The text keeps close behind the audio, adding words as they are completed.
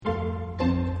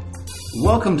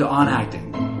Welcome to On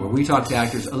Acting, where we talk to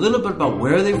actors a little bit about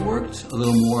where they worked, a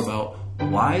little more about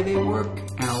why they work,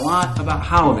 and a lot about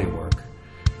how they work.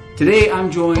 Today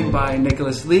I'm joined by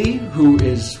Nicholas Lee, who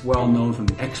is well known from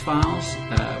The X-Files.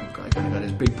 Kind of got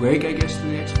his big break, I guess,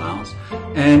 through The X-Files.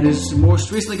 And is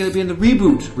most recently going to be in the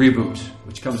reboot,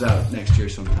 which comes out next year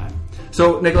sometime.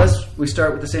 So, Nicholas, we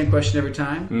start with the same question every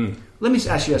time. Let me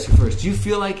ask you first. Do you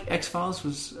feel like X-Files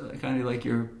was kind of like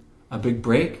a big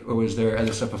break, or was there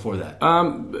other stuff before that?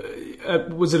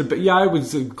 Was it yeah, I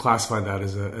would classify that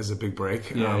as a big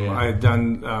break. I had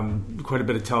done quite a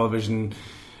bit of television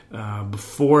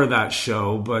before that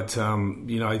show, but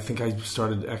I think I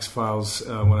started X-Files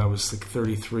when I was like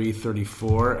 33,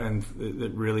 34, and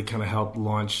it really kind of helped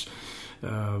launch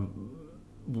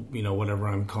whatever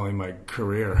I'm calling my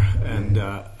career. And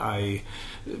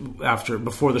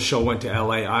before the show went to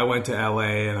LA, I went to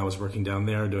LA and I was working down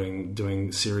there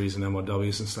doing series and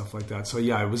MOWs and stuff like that. So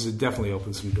yeah, it definitely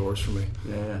opened some doors for me.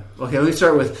 Yeah. Okay, let me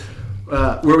start with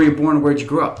where were you born and where'd you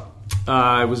grow up?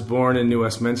 I was born in New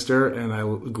Westminster and I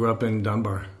grew up in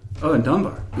Dunbar. Oh, in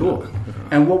Dunbar. Cool.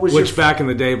 And what was Which back in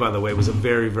the day, by the way, was a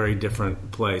very, very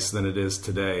different place than it is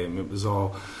today. I mean, it was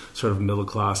all sort of middle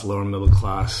class, lower middle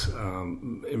class,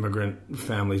 immigrant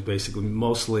families, basically,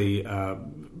 mostly,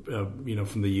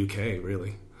 from the UK,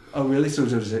 really. Oh, really? So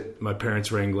was it? My parents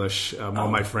were English. All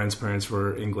my friends' parents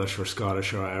were English or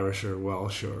Scottish or Irish or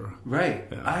Welsh or... Right.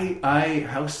 Yeah. I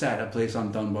house sat a place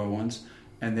on Dunbar once,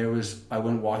 and I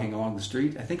went walking along the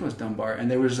street, I think it was Dunbar, and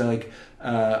there was like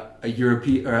a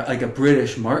European, or like a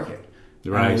British market.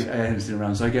 Right. I hadn't seen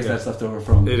around, so I guess that's left over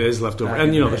from... It is left over.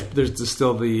 And, there's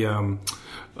still the...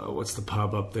 what's the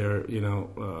pub up there?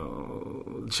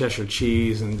 Cheshire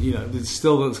Cheese, and it's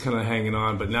kind of hanging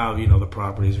on. But now the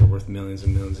properties are worth millions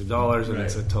and millions of dollars, and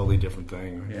It's a totally different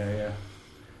thing. Yeah.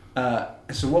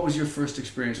 So, what was your first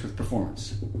experience with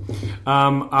performance?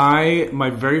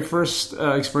 My very first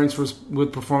experience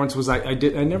with performance was I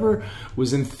never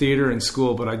was in theater in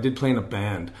school, but I did play in a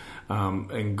band.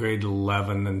 In grade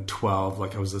 11 and 12,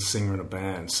 like I was a singer in a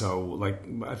band. So,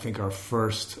 I think our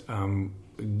first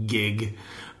gig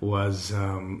was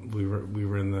we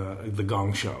were in the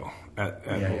Gong Show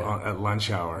at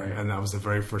lunch hour, and that was the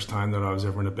very first time that I was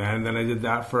ever in a band. And then I did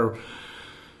that for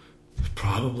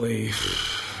probably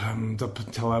up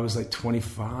until I was like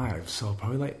 25, so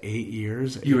probably like 8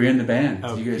 years. You were in the band.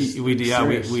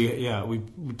 We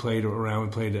played around.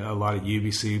 We played a lot at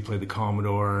UBC. We played the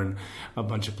Commodore and a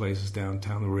bunch of places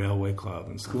downtown, the Railway Club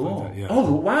and stuff like that. Yeah.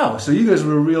 Oh wow! So you guys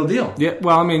were a real deal. Yeah.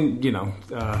 Well, I mean,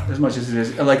 as much as it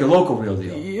is like a local real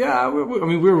deal. Yeah. We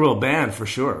were a real band for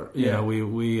sure. Yeah. We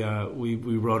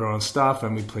wrote our own stuff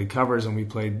and we played covers and we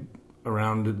played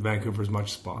around Vancouver as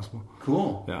much as possible.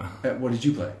 Cool. Yeah. What did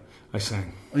you play? I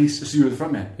sang. Oh, so you were the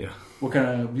front man? Yeah. What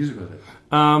kind of music was it?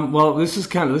 Well, this is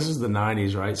the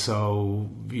 90s, right? So,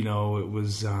 it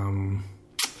was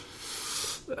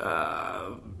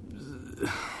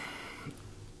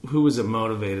who was it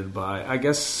motivated by? I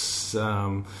guess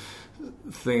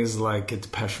things like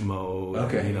Depeche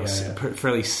Mode,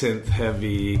 fairly synth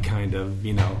heavy kind of,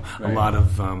 a lot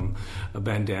of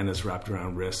bandanas wrapped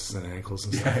around wrists and ankles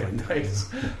and stuff like that. Nice.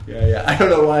 Yeah. I don't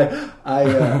know why.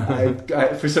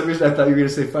 I for some reason I thought you were going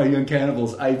to say Fine Young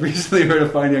Cannibals. I recently heard a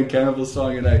Fine Young Cannibals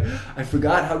song and I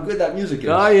forgot how good that music is.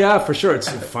 Oh yeah, for sure. It's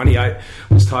funny. I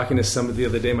was talking to somebody the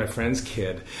other day, my friend's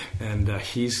kid, and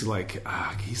he's like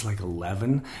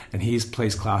 11, and he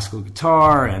plays classical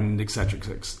guitar and et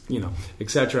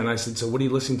cetera, and I said, so what are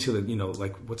you listening to? That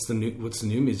what's the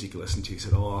new music you listen to? He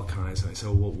said, all kinds. And I said,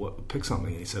 well, pick something.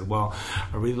 And he said, well,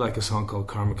 I really like a song called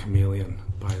Karma Chameleon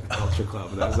by the Culture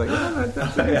Club. And I was like,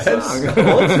 that's a good song.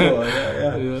 Old school.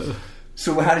 Yeah.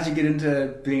 So how did you get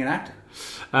into being an actor?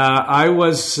 I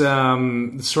was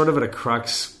sort of at a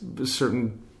crux, a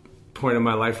certain point in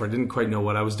my life where I didn't quite know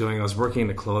what I was doing. I was working in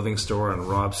a clothing store on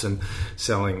Robson,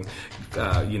 selling,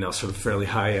 sort of fairly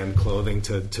high-end clothing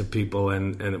to people,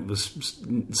 and it was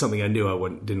something I knew I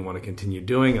didn't want to continue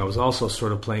doing. I was also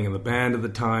sort of playing in the band at the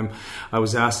time. I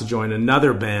was asked to join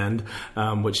another band,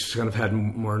 which kind of had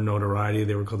more notoriety.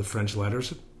 They were called the French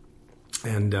Letters.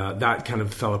 And that kind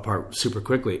of fell apart super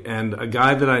quickly. And a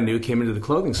guy that I knew came into the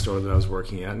clothing store that I was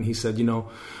working at, and he said,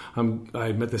 I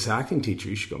met this acting teacher.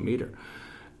 You should go meet her.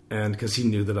 And because he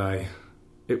knew that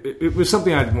it was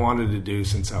something I'd wanted to do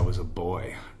since I was a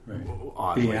boy. Right.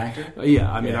 Oddly. Being an actor? Yeah,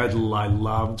 I mean, I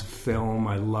loved film,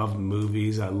 I loved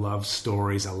movies, I loved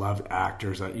stories, I loved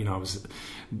actors.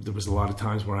 There was a lot of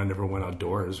times where I never went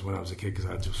outdoors when I was a kid because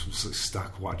I just was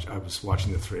stuck. I was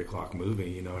watching the 3 o'clock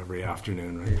movie, every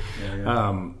afternoon, right?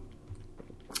 Yeah.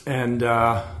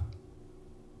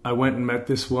 I went and met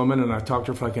this woman, and I talked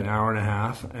to her for like an hour and a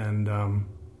half, and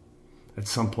at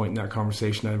some point in that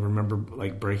conversation, I remember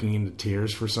like breaking into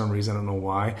tears for some reason. I don't know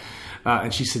why.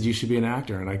 And she said, "You should be an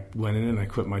actor." And I went in and I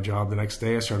quit my job the next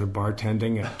day. I started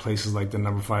bartending at places like the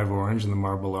Number 5 Orange and the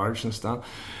Marble Arch and stuff,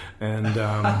 and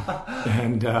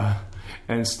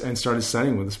started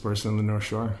studying with this person on the North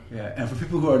Shore. Yeah, and for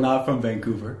people who are not from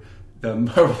Vancouver, the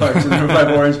Marble Arch and the Number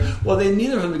 5 Orange, well,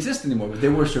 neither of them exist anymore, but they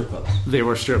were strip clubs. They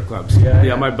were strip clubs.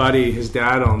 Yeah. My buddy, his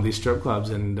dad owned these strip clubs,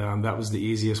 and that was the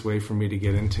easiest way for me to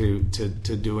get into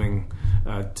to doing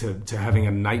to having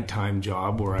a nighttime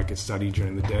job where I could study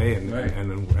during the day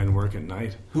and work at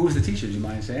night. Who was the teacher? Do you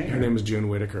mind saying? Her name was June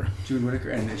Whitaker. June Whitaker,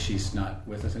 and she's not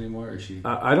with us anymore, or is she?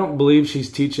 I don't believe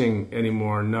she's teaching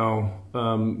anymore. No,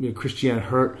 Christiane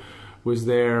Hurt was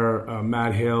there,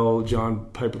 Matt Hill, John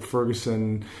Piper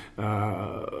Ferguson.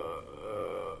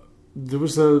 There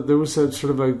was a sort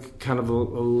of a kind of a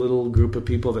little group of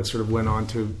people that sort of went on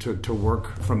to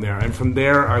work from there. And from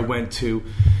there, I went to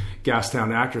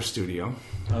Gastown Actor Studio.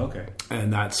 Oh, okay.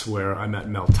 And that's where I met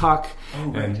Mel Tuck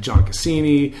and John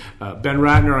Cassini. Ben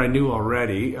Ratner I knew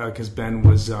already because Ben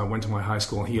went to my high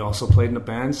school, and he also played in a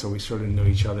band, so we sort of knew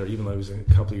each other, even though he was a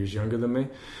couple of years younger than me.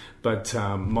 But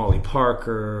Molly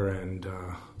Parker and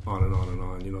on and on and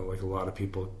on. You know, like a lot of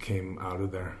people came out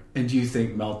of there. And do you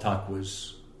think Mel Tuck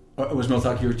was Mel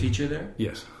Tuck your teacher there?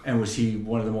 Yes. And was he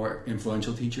one of the more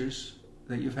influential teachers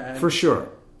that you've had? For sure.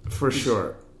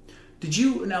 Sure. Did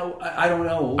you, now, I don't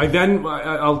know.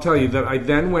 I'll tell you that I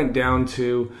then went down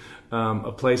to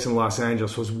a place in Los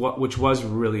Angeles which was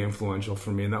really influential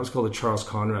for me, and that was called the Charles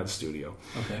Conrad Studio.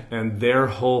 Okay. And their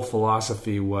whole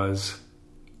philosophy was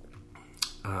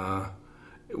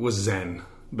Zen,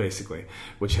 basically,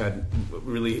 which had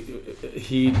really,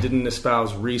 he didn't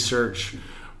espouse research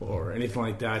or anything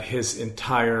like that. His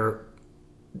entire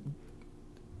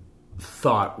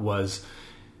thought was,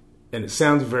 and it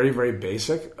sounds very, very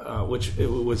basic, which it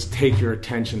was take your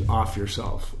attention off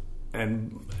yourself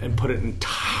and put it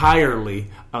entirely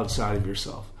outside of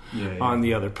yourself, on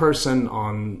the other person,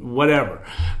 on whatever,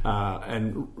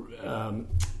 and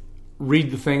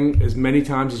read the thing as many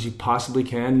times as you possibly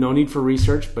can. No need for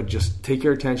research, but just take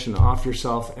your attention off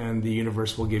yourself, and the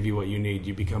universe will give you what you need.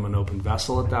 You become an open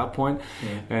vessel at that point,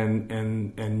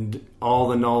 and all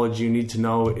the knowledge you need to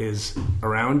know is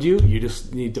around you. You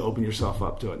just need to open yourself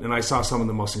up to it. And I saw some of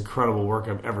the most incredible work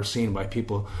I've ever seen by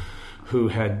people who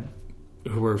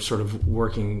were sort of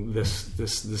working this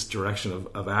direction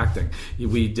of acting.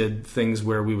 We did things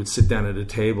where we would sit down at a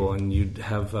table, and you'd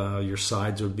have your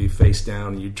sides would be face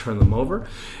down, and you'd turn them over,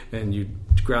 and you'd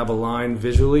grab a line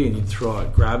visually, and you'd throw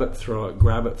it, grab it, throw it,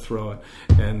 grab it, throw it,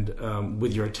 and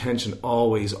with your attention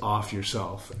always off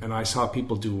yourself. And I saw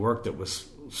people do work that was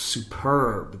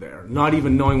superb there, not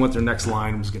even knowing what their next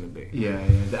line was going to be. Yeah.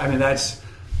 I mean,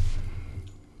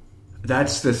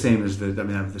 that's the same as the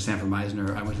Sanford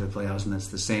Meisner. I went to the Playhouse, and that's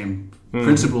the same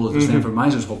principle as the Sanford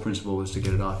Meisner's whole principle was to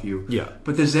get it off you. Yeah.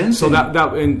 But the Zen thing... So and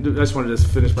I just wanted to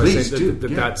finish by saying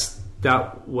that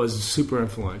that was super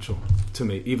influential to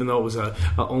me, even though it was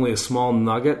only a small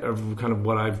nugget of kind of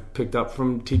what I've picked up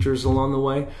from teachers along the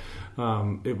way.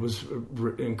 It was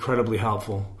incredibly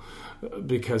helpful,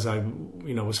 because I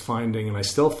was finding, and I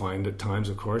still find at times,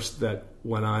 of course, that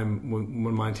when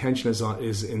my attention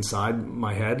is inside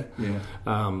my head,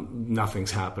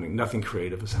 nothing's happening. Nothing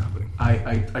creative is happening.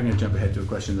 I'm going to jump ahead to a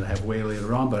question that I have way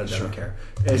later on, but I don't care.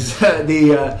 It's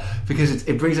because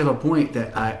it brings up a point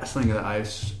that something that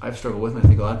I've struggled with, and I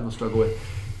think a lot of people struggle with,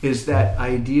 is that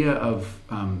idea of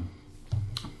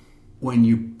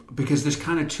because there's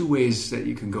kind of two ways that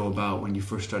you can go about when you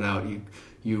first start out.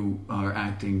 You are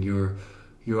acting. You're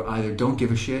either don't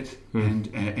give a shit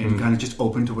and kind of just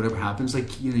open to whatever happens.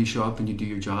 Like, you show up and you do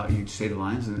your job, you say the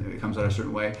lines, and it comes out a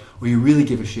certain way. Or you really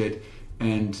give a shit,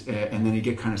 and then you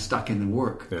get kind of stuck in the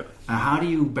work. Yeah. How do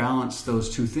you balance those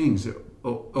two things,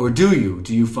 or do you?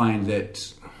 Do you find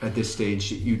that at this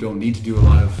stage you don't need to do a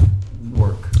lot of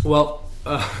work? Well,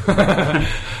 I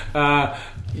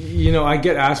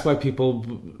get asked by people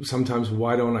sometimes,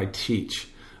 why don't I teach?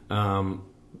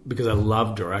 Because I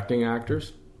love directing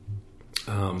actors.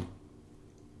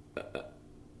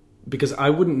 Because I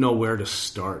wouldn't know where to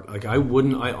start. Like, I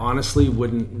honestly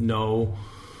wouldn't know.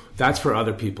 That's for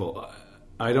other people.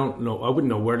 I don't know. I wouldn't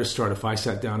know where to start if I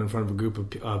sat down in front of a group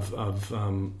of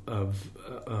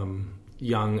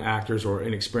young actors or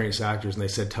inexperienced actors, and they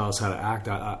said, "Tell us how to act."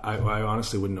 I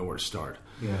honestly wouldn't know where to start.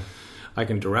 Yeah. I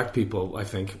can direct people, I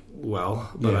think, well,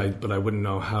 but I wouldn't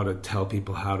know how to tell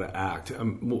people how to act.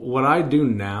 What I do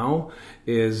now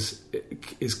is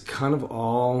kind of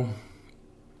all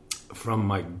from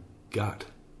my gut.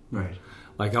 Right.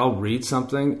 Like I'll read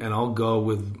something and I'll go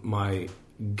with my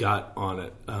gut on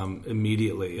it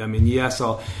immediately. I mean, yes,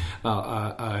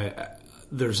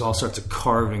 there's all sorts of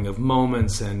carving of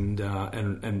moments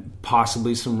and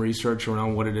possibly some research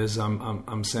around what it is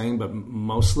I'm saying, but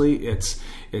mostly it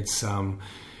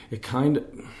kind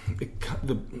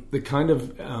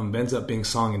of ends up being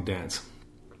song and dance.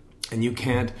 And you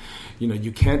can't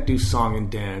do song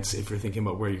and dance if you're thinking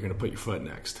about where you're going to put your foot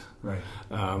next. Right.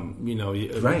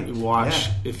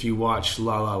 If you watch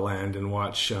La La Land and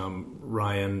watch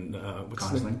Ryan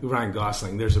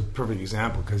Gosling, there's a perfect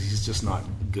example because he's just not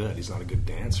good. He's not a good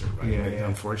dancer. Right.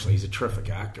 Unfortunately, he's a terrific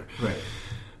actor. Right.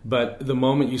 But the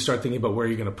moment you start thinking about where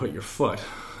you're going to put your foot,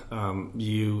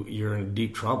 you're in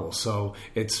deep trouble. So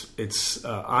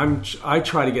I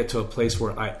try to get to a place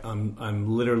where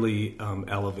I'm literally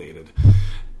elevated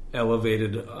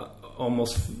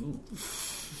almost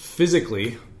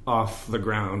physically off the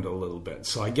ground a little bit.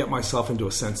 So I get myself into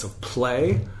a sense of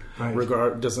play,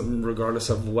 regardless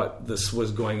of what this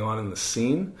was going on in the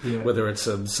scene, whether it's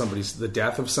the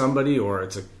death of somebody, or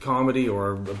it's a comedy,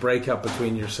 or a breakup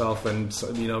between yourself and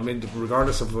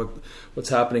regardless of what's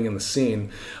happening in the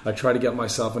scene, I try to get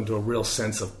myself into a real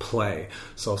sense of play.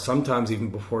 So sometimes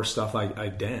even before stuff, I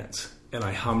dance and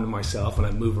I hum to myself and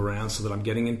I move around so that I'm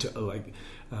getting into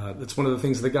that's one of the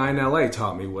things the guy in LA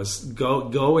taught me was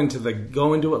go into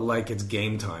it like it's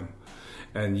game time.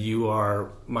 And you are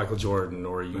Michael Jordan,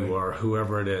 or you are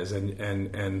whoever it is, and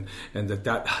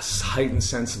that heightened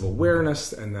sense of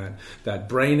awareness and that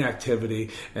brain activity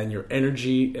and your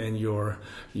energy and your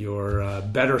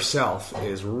better self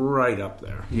is right up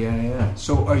there. Yeah.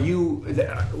 So are you,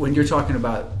 when you're talking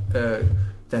about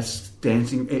that's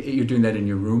dancing, you're doing that in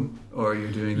your room, or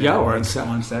you're doing that or on set?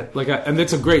 And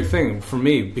that's a great thing for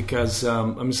me because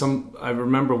I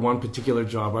remember one particular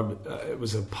job. It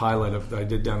was a pilot that I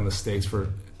did down in the States for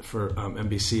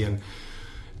NBC, and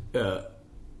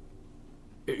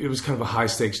it was kind of a high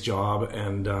stakes job,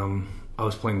 and I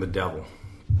was playing the devil,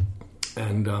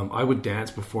 and I would dance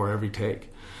before every take,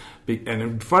 and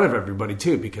in front of everybody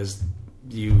too, because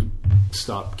you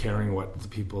stop caring what the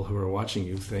people who are watching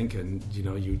you think, and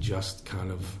you just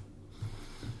kind of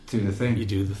do the thing. You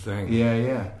do the thing.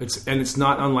 Yeah. It's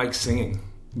not unlike singing,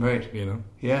 right?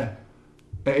 Yeah.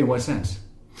 In what sense?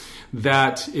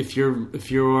 That if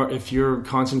you're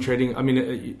concentrating, I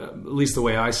mean, at least the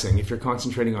way I sing, if you're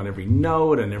concentrating on every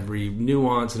note and every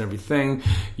nuance and everything,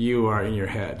 you are in your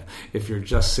head. If you're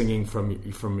just singing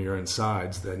from your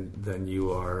insides, then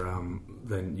you are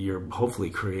then you're hopefully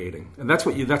creating. And that's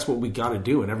what we got to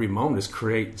do in every moment, is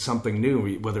create something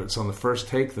new, whether it's on the first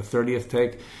take, the 30th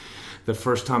take, the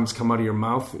first time it's come out of your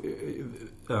mouth,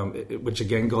 which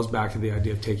again goes back to the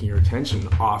idea of taking your attention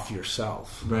off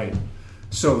yourself. Right.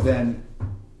 So then,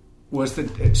 for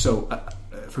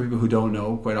people who don't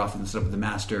know, quite often set up with the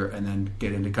master and then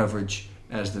get into coverage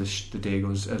as the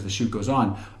shoot goes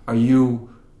on.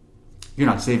 You're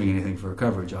not saving anything for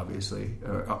coverage, obviously,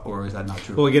 or is that not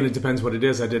true? Well, again, it depends what it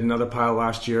is. I did another pilot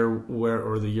last year,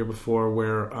 or the year before,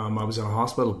 where I was in a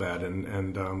hospital bed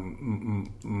and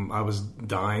I was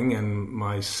dying, and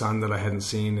my son that I hadn't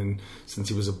seen since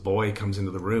he was a boy comes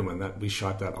into the room, and we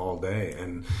shot that all day,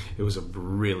 and it was a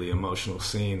really emotional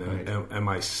scene. Right. Am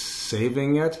I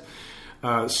saving it?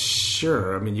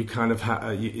 Sure. I mean, you kind of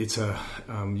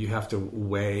you have to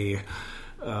weigh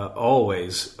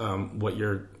always what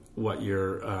you're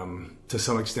to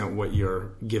some extent what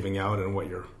you're giving out and what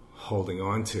you're holding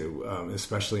on to,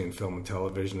 especially in film and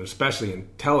television, especially in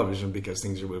television, because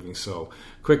things are moving so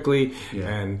quickly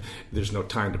and there's no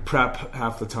time to prep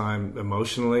half the time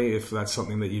emotionally, if that's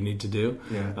something that you need to do.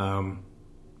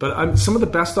 But some of the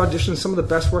best auditions, some of the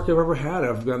best work I've ever had,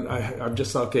 I've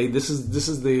just thought, okay, this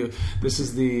is the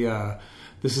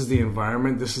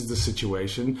environment, this is the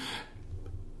situation.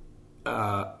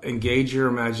 Engage your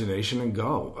imagination and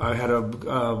go. I had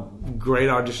a great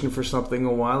audition for something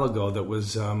a while ago that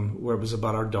was where it was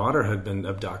about our daughter had been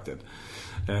abducted,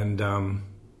 and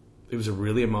it was a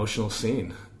really emotional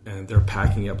scene. And they're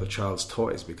packing up the child's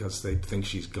toys because they think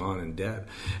she's gone and dead.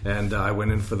 And I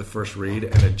went in for the first read,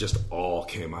 and it just all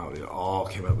came out. It all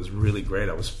came out. It was really great.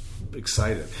 I was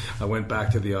excited. I went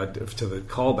back to the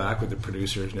callback with the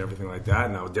producers and everything like that,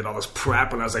 and I did all this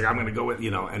prep, and I was like, I'm going to go with,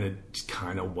 and it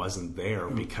kind of wasn't there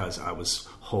because I was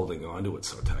holding on to it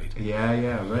so tight.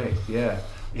 Yeah, right. Yeah.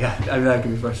 I mean, that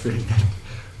can be frustrating.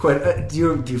 Do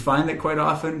you find that quite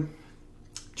often?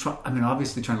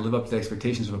 Obviously trying to live up to the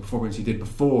expectations of a performance you did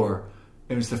before.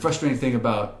 It was the frustrating thing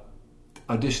about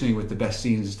auditioning with the best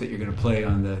scenes that you're going to play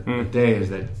on the day, is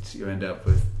that you end up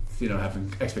with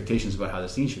having expectations about how the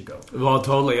scene should go. Well,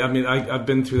 totally. I mean, I've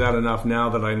been through that enough now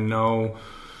that I know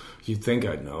you'd think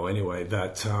I'd know anyway.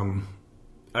 That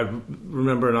I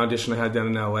remember an audition I had down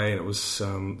in LA, and it was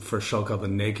for a show called The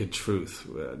Naked Truth,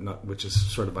 which is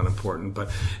sort of unimportant, but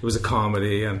it was a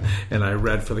comedy, and I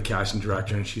read for the casting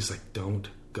director, and she's like, "Don't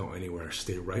go anywhere.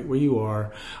 Stay right where you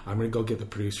are. I'm going to go get the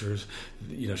producers."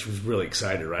 She was really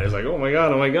excited, right? I was like, oh my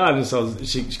God. And so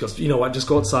she goes, "You know what? Just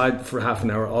go outside for half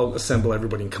an hour. I'll assemble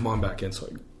everybody and come on back in." So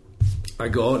I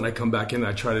go out and I come back in and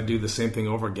I try to do the same thing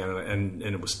over again, and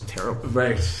it was terrible.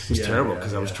 Right. It was terrible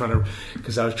because I was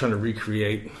trying to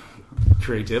recreate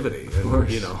creativity. And, of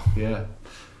course. Yeah.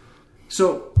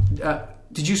 So,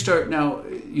 did you start now?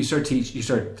 You start teaching. You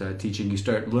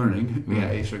start learning. Mm-hmm.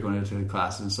 Yeah, you start going into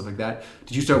classes and stuff like that.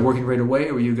 Did you start working right away,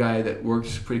 or were you a guy that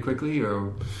worked pretty quickly,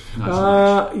 or not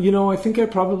so much? I think I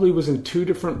probably was in 3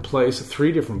 different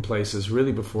places,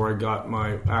 really, before I got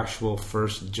my actual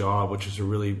first job, which was a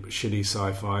really shitty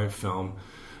sci-fi film.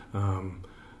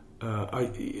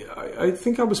 I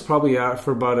think I was probably out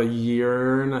for about a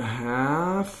year and a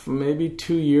half, maybe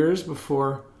 2 years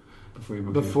before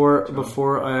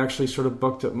I actually sort of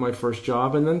booked up my first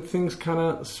job, and then things kind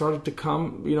of started to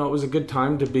come. It was a good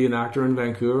time to be an actor in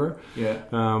Vancouver. Yeah.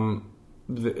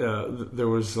 There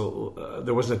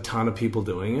wasn't a ton of people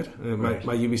doing it.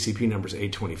 My UBCP number is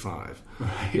 825.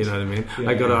 Right. You know what I mean?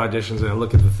 Yeah, I go to auditions and I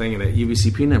look at the thing, and at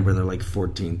UBCP number they're like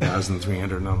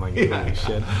 14,300, and I'm like, holy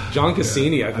shit. John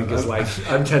Cassini, I think, is like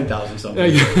I'm 10,000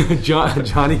 something.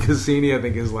 Johnny Cassini, I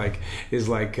think, is like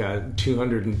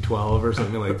 212 or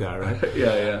something like that, right?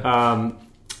 Yeah.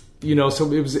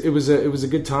 So it was a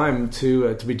good time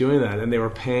to be doing that, and they were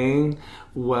paying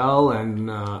well, and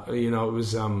it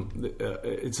was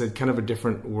it's a kind of a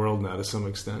different world now to some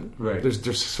extent. Right.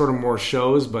 There's sort of more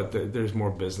shows, but there's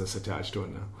more business attached to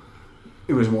it now.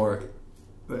 It was more.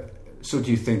 So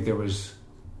do you think there was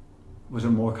it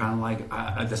more kind of like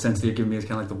the sense that you're giving me is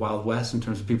kind of like the Wild West in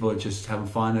terms of people just having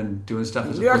fun and doing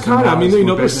stuff? Yeah, kind of. I mean,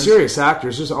 there's serious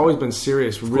actors. There's always been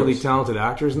serious, really talented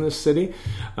actors in this city,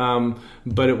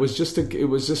 but it was just a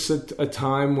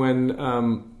time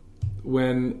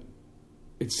when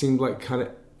it seemed like kind of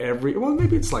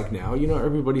maybe it's like now,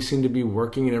 everybody seemed to be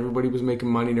working and everybody was making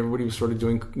money and everybody was sort of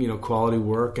doing, quality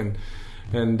work and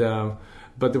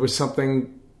but there was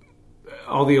something,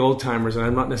 all the old timers, and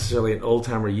I'm not necessarily an old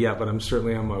timer yet, but I'm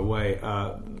certainly on my way.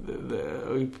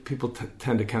 People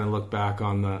tend to kind of look back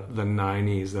on the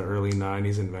 90s, the early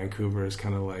 90s in Vancouver as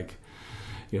kind of like,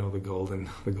 the golden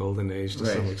age to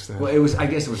some extent. Well, I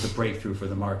guess it was the breakthrough for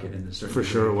the market in the certain. For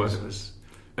sure it was.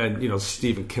 And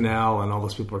Stephen Cannell and all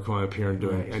those people are coming up here and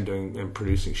doing and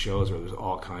producing shows where there's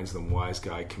all kinds of them: Wise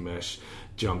Guy, Commish,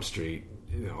 Jump Street,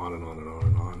 on and on and on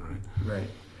and on. Right. Right.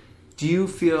 Do you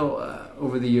feel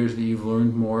over the years that you've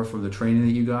learned more from the training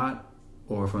that you got,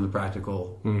 or from the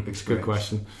practical experience? Good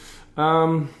question.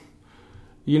 I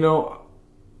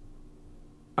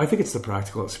think it's the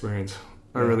practical experience.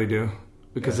 I really do.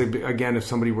 Because again, if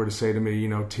somebody were to say to me,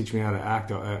 teach me how to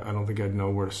act, I don't think I'd know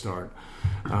where to start.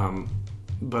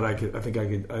 But I think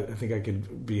I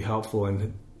could be helpful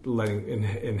in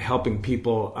helping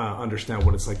people understand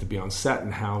what it's like to be on set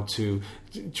and how to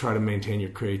try to maintain your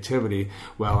creativity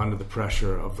while under the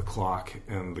pressure of the clock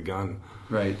and the gun.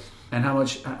 Right. And how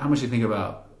much do you think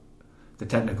about the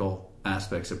technical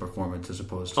aspects of performance as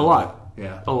opposed to a lot?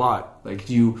 Yeah, a lot. Like, would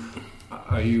you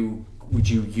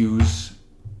use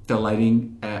the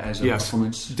lighting as a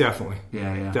performance? Definitely.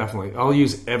 Yeah. Definitely. I'll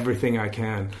use everything I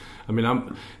can. I mean,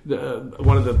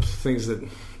 one of the things that it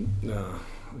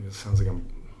sounds like I'm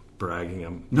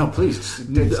bragging. No, please.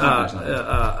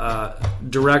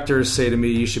 Directors say to me,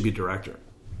 "You should be director,"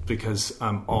 because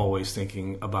I'm always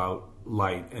thinking about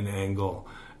light and angle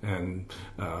and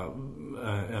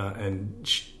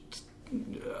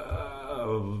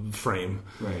frame,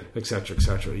 right, etc.,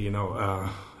 etc.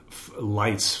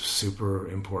 Light's super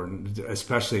important,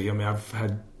 especially. I mean, I've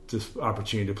had this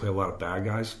opportunity to play a lot of bad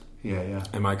guys. Yeah.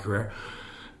 In my career,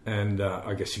 and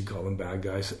I guess you'd call them bad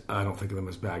guys. I don't think of them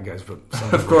as bad guys, but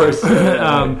of course.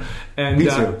 And me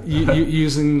too.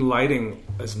 Using lighting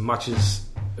as much as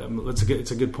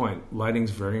it's a good point. Lighting's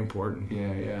very important.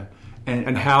 Yeah.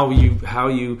 And how you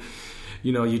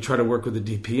try to work with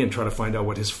the DP and try to find out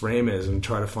what his frame is and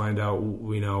try to find out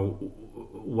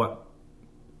what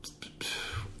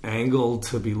angle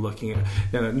to be looking at,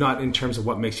 not in terms of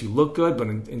what makes you look good, but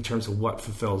in terms of what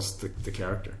fulfills the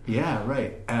character. Yeah,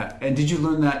 right. And did you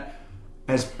learn that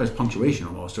as punctuation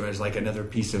almost, or as like another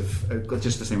piece of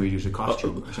just the same way you use a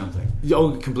costume or something?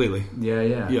 Oh, completely.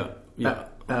 Yeah.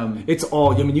 It's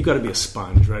all. I mean, you got to be a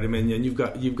sponge, right? I mean, and you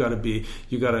got to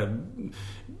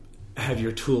have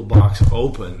your toolbox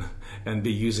open and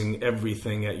be using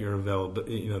everything at your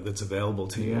that's available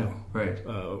to you, right?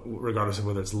 Regardless of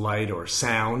whether it's light or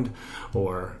sound,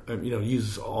 or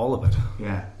use all of it.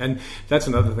 Yeah, and that's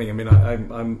another thing. I mean,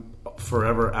 I'm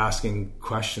forever asking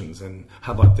questions, and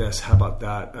how about this? How about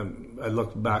that? I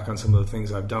look back on some of the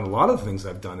things I've done, a lot of the things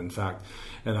I've done, in fact,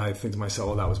 and I think to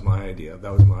myself, "Oh, that was my idea.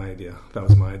 That was my idea. That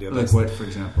was my idea." Like what, for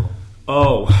example?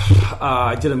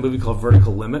 I did a movie called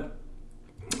Vertical Limit.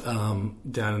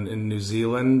 Down in New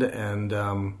Zealand, and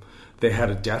they had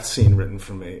a death scene written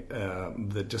for me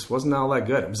that just wasn't all that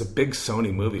good. It was a big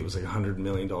Sony movie. It was like $100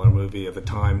 million movie at the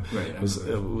time. Right. It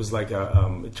was like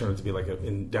it turned out to be like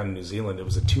down in New Zealand. It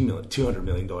was a $200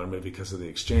 million movie because of the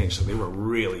exchange. So they were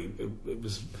really it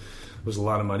was a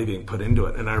lot of money being put into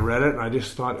it. And I read it, and I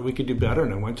just thought we could do better.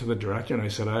 And I went to the director and I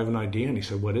said, I have an idea. And he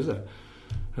said, what is it?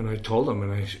 And I told him,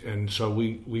 and so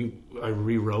I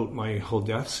rewrote my whole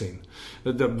death scene.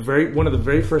 One of the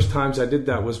very first times I did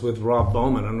that was with Rob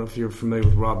Bowman. I don't know if you're familiar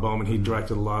with Rob Bowman. He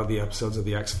directed a lot of the episodes of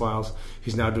the X-Files.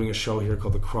 He's now doing a show here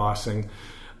called The Crossing.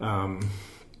 He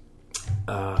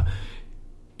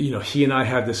and I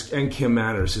had this, and Kim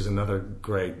Manners, who's another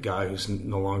great guy who's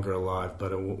no longer alive,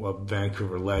 but a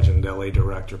Vancouver legend, LA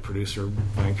director, producer,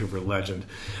 Vancouver legend.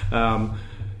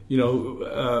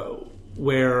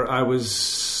 Where I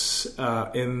was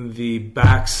in the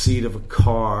back seat of a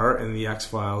car in the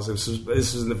X-Files. This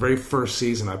was in the very first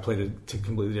season. I played a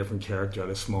completely different character. I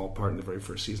had a small part in the very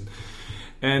first season,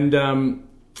 and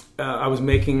I was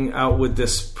making out with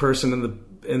this person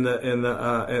in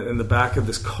the back of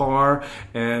this car,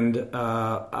 and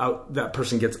that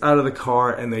person gets out of the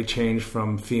car and they change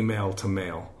from female to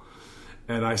male.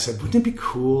 And I said, wouldn't it be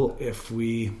cool if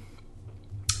we...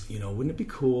 wouldn't it be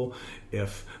cool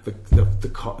if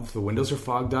the windows are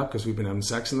fogged up because we've been having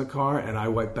sex in the car, and I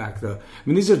wipe back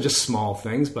these are just small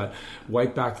things, but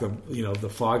wipe back the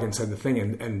fog inside the thing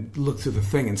and look through the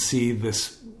thing and see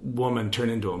this woman turn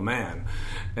into a man.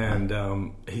 And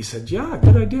he said, yeah,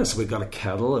 good idea. So we got a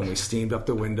kettle and we steamed up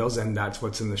the windows, and that's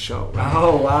what's in the show. Right?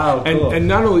 Oh, wow. Cool. And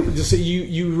not only, just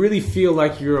you really feel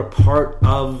like you're a part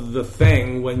of the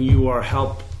thing when you are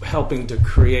helping to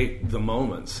create the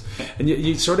moments. And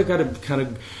you sort of got to kind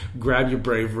of grab your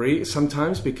bravery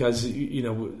sometimes, because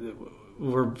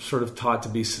we're sort of taught to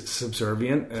be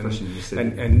subservient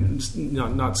and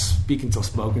not speak until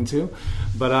spoken to.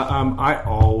 But I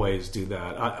always do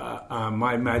that.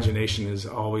 My imagination is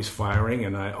always firing,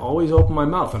 and I always open my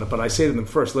mouth. But I say to them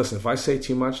first, listen, if I say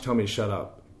too much, tell me to shut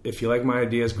up. If you like my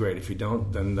ideas, great. If you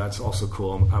don't, then that's also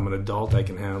cool. I'm an adult. I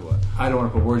can handle it. I don't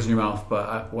want to put words in your mouth,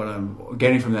 but what I'm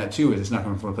getting from that, too, is it's not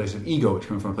coming from a place of ego. It's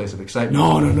coming from a place of excitement.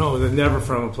 No. They're never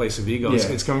from a place of ego. Yeah.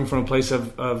 It's coming from a place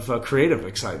of creative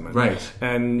excitement. Right.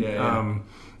 And,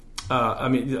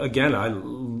 again, I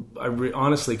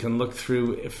honestly can look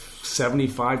through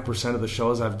 75% of the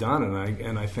shows I've done,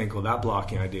 and I think, well, that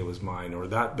blocking idea was mine, or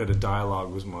that bit of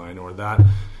dialogue was mine, or that...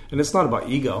 And it's not about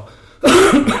ego.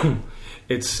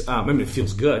 It's it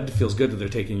feels good. It feels good that they're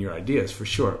taking your ideas, for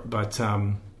sure. But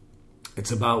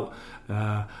it's about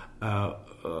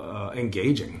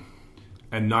engaging,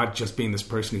 and not just being this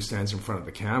person who stands in front of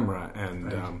the camera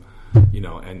and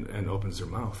and opens their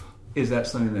mouth. Is that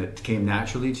something that came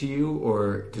naturally to you,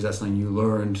 or is that something you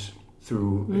learned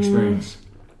through experience?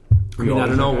 I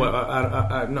don't know.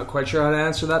 I'm not quite sure how to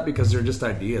answer that, because they're just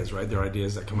ideas, right? They're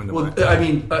ideas that come into mind.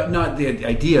 Not the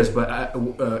ideas, but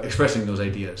expressing those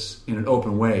ideas in an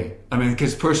open way.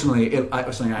 Because personally, it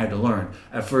was something I had to learn.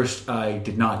 At first, I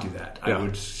did not do that. I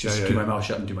would just keep my mouth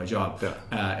shut and do my job,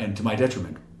 and to my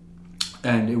detriment.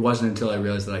 And it wasn't until I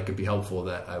realized that I could be helpful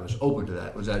that I was open to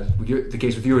that. Was that the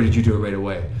case with you, or did you do it right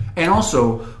away? And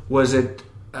also, was it?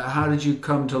 How did you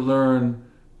come to learn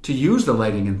to use the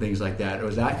lighting and things like that? Or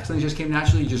was that something that just came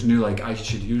naturally? You just knew, like, I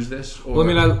should use this? Or?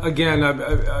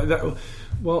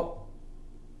 Well,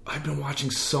 I've been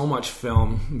watching so much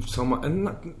film,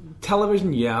 and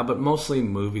television, but mostly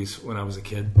movies when I was a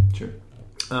kid. Sure.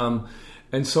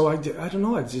 And so I don't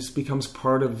know. It just becomes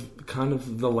part of kind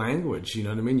of the language. You know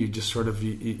what I mean? You just sort of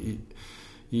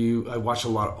I watch a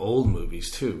lot of old movies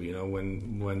too.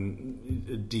 When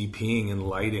DPing and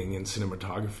lighting and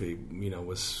cinematography, it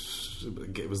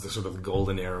was the sort of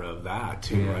golden era of that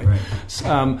too, right?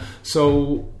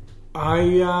 So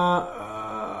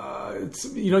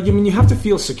you have to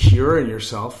feel secure in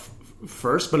yourself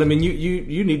first, but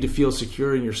you need to feel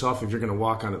secure in yourself if you're going to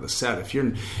walk onto the set. If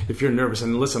you're nervous,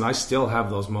 and listen, I still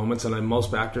have those moments, and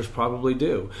most actors probably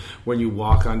do, when you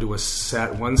walk onto one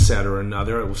set or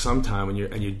another sometime, and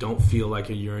you don't feel like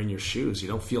you're in your shoes. You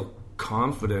don't feel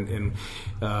confident in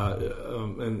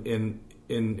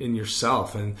in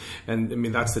yourself, and I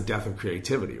mean that's the death of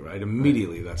creativity, right?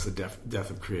 Immediately, that's the death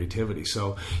of creativity.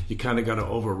 So you kind of got to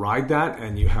override that,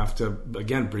 and you have to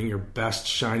again bring your best,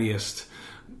 shiniest,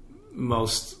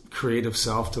 most creative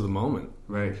self to the moment,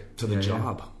 right? To the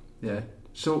job. Yeah.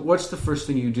 So what's the first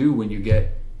thing you do when you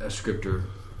get a script or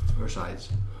sides?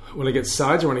 When I get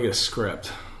sides or when I get a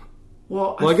script?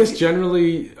 Well, I guess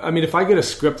generally, I mean, if I get a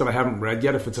script that I haven't read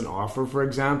yet, if it's an offer, for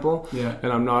example,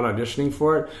 and I'm not auditioning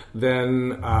for it,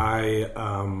 then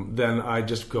I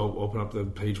just go open up the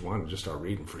page one and just start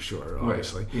reading for sure,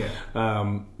 obviously. Right.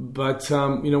 Yeah. But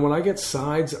when I get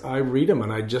sides, I read them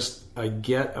and I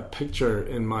get a picture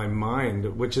in my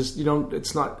mind, which is,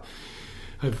 it's not.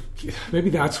 Maybe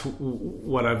that's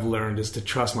what I've learned is to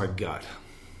trust my gut.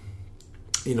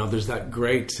 There's that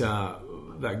great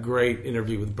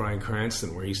interview with Bryan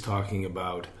Cranston where he's talking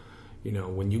about,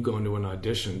 when you go into an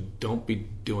audition, don't be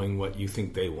doing what you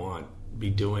think they want. Be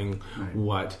doing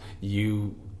what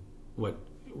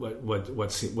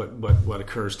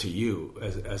occurs to you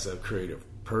as a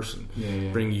creative person.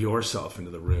 Bring yourself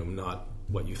into the room, not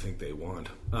what you think they want.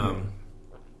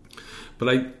 But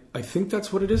I think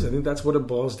that's what it is. I think that's what it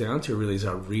boils down to, really, is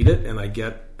I read it and I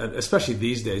get, especially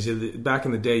these days, back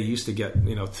in the day, you used to get,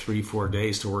 3-4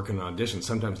 days to work in an audition.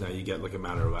 Sometimes now you get like a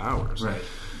matter of hours. Right.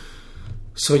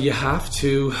 So you have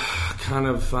to kind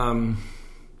of,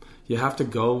 you have to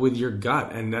go with your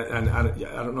gut. And I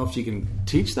don't know if you can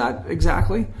teach that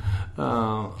exactly.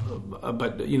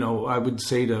 But, I would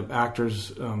say to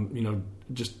actors,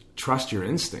 just trust your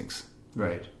instincts.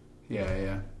 Right.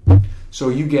 Yeah. So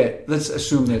you get, let's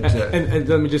assume that... And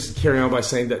let me just carry on by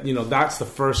saying that, that's the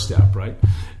first step, right?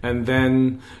 And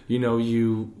then,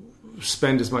 you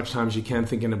spend as much time as you can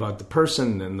thinking about the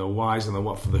person and the whys and the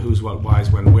what, for the who's, what, whys,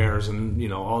 when, wheres,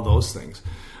 and, all those things.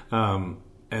 And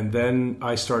then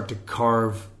I start to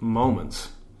carve moments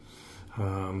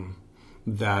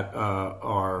that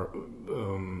are...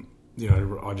 I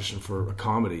auditioned for a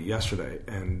comedy yesterday,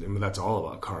 and that's all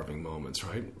about carving moments,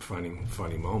 right? Finding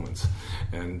funny moments.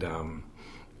 And, I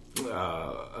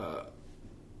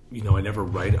never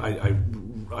write. I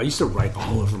used to write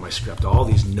all over my script, all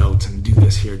these notes, and do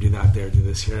this here, do that there, do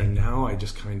this here. And now I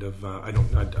just kind of, I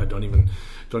don't even,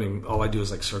 all I do is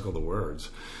like circle the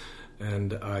words.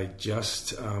 And I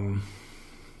just,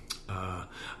 I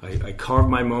carve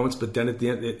my moments, but then at the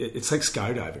end, it's like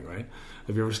skydiving, right?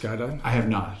 Have you ever skydived? I have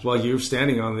not. Well, you're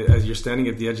standing you're standing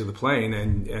at the edge of the plane,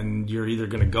 and you're either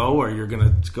going to go or you're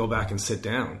going to go back and sit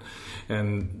down.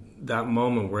 And that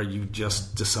moment where you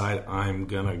just decide, I'm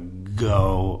going to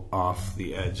go off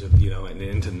the edge of, and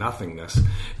into nothingness,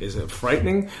 is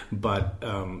frightening, but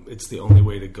it's the only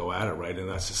way to go at it, right? And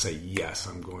that's to say, yes,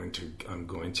 I'm going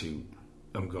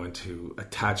to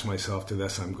attach myself to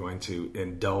this. I'm going to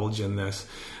indulge in this.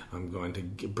 I'm going to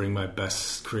bring my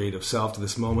best creative self to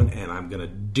this moment, and I'm going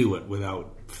to do it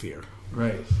without fear.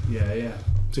 Right. Yeah.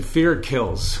 So fear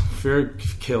kills. Fear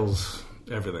kills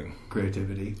everything.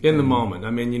 Creativity. In the moment.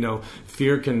 I mean,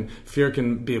 fear can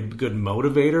be a good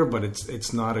motivator, but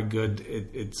it's not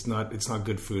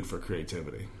good food for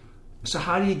creativity. So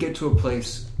how do you get to a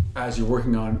place as you're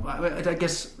working on, I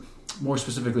guess more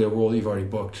specifically, a role you've already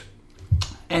booked?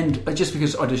 And just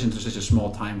because auditions are such a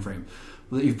small time frame,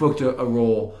 that you've booked a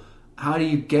role, how do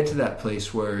you get to that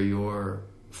place where you're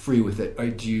free with it? Or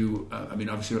do you?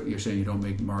 Obviously, you're saying you don't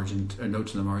make notes in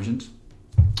the margins,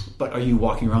 but are you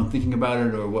walking around thinking about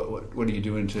it, or what are you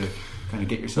doing to kind of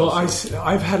get yourself? Well,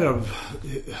 I've had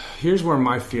here's where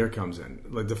my fear comes in,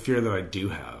 like the fear that I do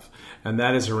have. And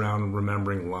that is around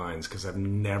remembering lines, because I've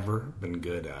never been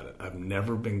good at it. I've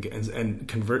never been good,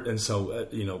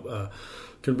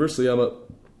 conversely, I'm a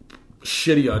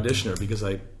shitty auditioner because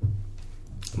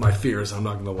my fear is the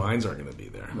lines aren't going to be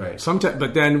there. Right. Sometimes,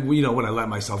 but then when I let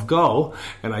myself go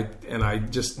and I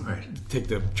just try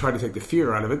to take the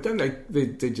fear out of it, then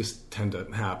they just tend to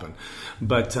happen.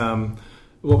 But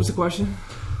what was the question?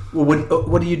 Well,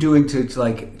 what are you doing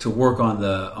to work on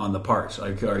the parts?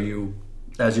 Like, are you,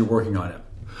 as you're working on it?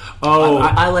 Oh,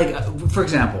 I like, for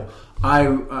example,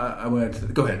 I went to,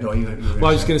 go ahead. No, you.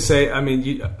 Well, I was going to say,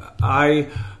 I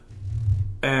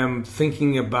am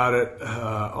thinking about it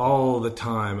all the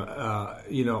time.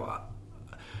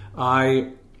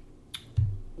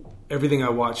 Everything I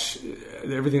watch,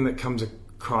 everything that comes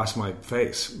across my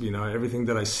face, everything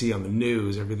that I see on the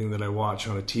news, everything that I watch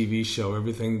on a TV show,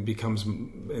 everything becomes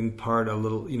in part a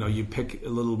little, you pick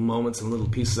little moments and little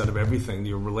pieces out of everything,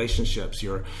 your relationships,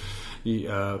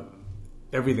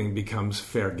 everything becomes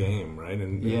fair game, right?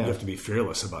 And you have to be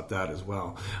fearless about that as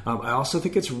well. I also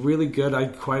think it's really good. I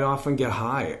quite often get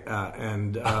high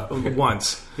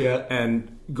once,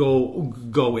 and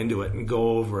go into it and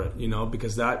go over it,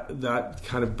 because that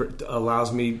kind of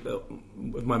allows me,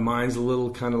 if my mind's a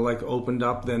little kind of like opened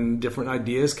up, then different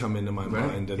ideas come into my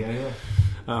mind.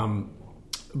 And,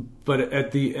 but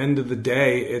at the end of the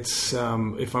day, it's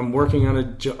if I'm working on a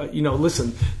job,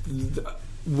 listen.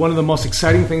 One of the most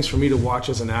exciting things for me to watch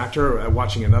as an actor,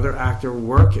 watching another actor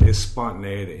work, is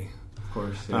spontaneity. Of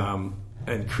course.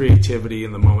 And creativity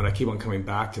in the moment. I keep on coming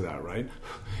back to that, right?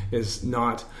 Is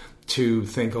not to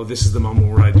think, oh, this is the moment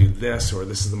where I do this, or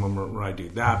this is the moment where I do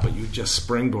that, but you just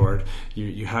springboard.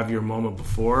 You have your moment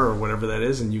before, or whatever that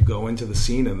is, and you go into the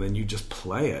scene, and then you just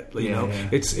play it.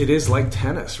 It is like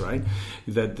tennis, right?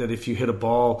 That if you hit a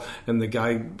ball and the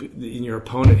guy, your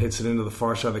opponent, hits it into the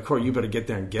far side of the court, you better get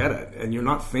there and get it, and you're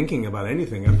not thinking about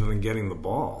anything other than getting the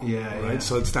ball. Right.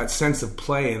 So it's that sense of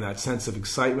play and that sense of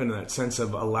excitement and that sense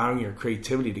of allowing your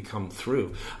creativity to come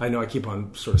through. I know I keep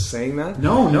on sort of saying that.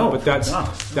 No, but that's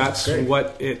great.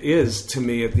 What it is to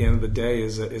me at the end of the day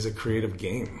is a creative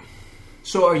game.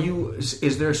 So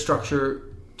is there a structure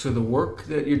to the work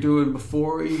that you're doing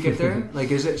before you get there?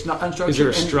 Like, it's not unstructured? Is there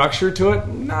a structure to it?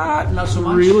 Not so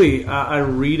much. Really. I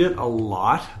read it a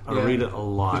lot.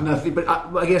 There's nothing, but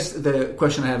I guess the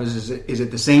question I have is it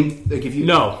the same? Like, if you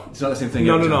it's not the same thing.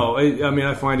 No.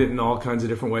 I find it in all kinds of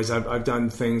different ways. I've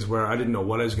done things where I didn't know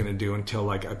what I was going to do until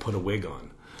I put a wig on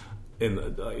in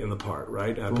the part,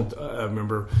 right? I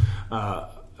remember I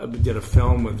did a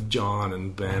film with John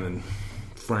and Ben and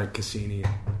Frank Cassini,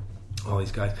 all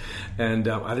these guys, and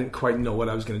I didn't quite know what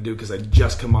I was going to do because I'd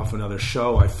just come off another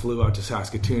show. I flew out to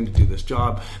Saskatoon to do this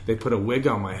job. They put a wig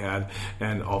on my head,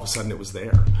 and all of a sudden it was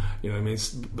there. You know what I mean?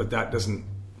 But that doesn't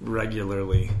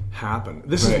regularly happen.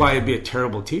 This is why I'd be a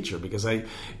terrible teacher, because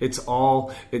it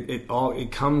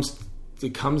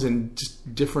comes in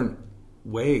just different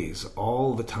ways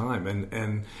all the time,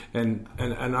 and I'm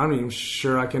not even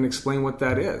sure I can explain what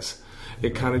that is.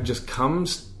 It kind of just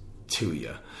comes to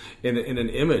you in an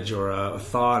image or a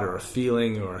thought or a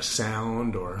feeling or a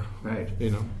sound or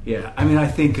Yeah, I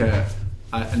think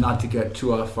not to get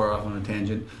too far off on a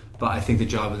tangent, but I think the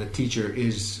job of the teacher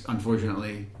is,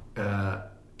 unfortunately,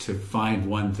 to find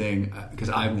one thing, because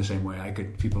I'm the same way.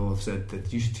 People have said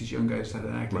that you should teach young guys how to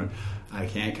act. Right. I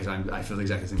can't, because I feel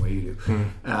exactly the same way you do.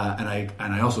 And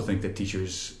I also think that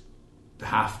teachers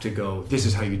have to go, this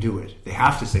is how you do it. They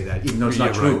have to say that, even though it's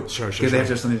not true. Sure. Because they have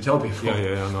to have something to tell people.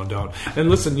 No doubt. And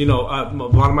listen, a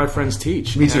lot of my friends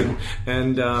teach. Me too.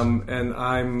 And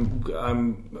I'm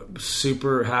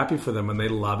super happy for them, and they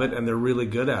love it, and they're really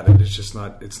good at it. It's just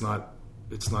not. It's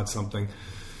not something.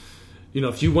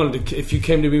 If you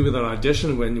came to me with an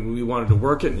audition when we wanted to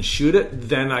work it and shoot it,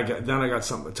 then I got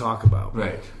something to talk about.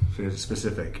 Right. So it's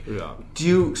specific. Yeah.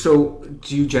 Do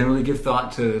you generally give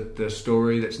thought to the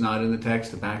story that's not in the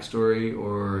text, the backstory,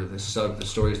 or the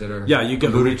stories that are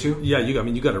alluded to? Yeah,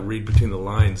 you got to read between the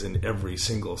lines in every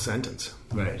single sentence.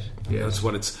 Right. Yeah. That's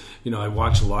what it's. I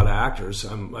watch a lot of actors.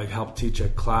 I helped teach a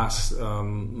class a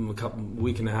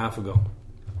week and a half ago.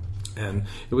 And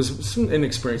it was some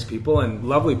inexperienced people and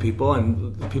lovely people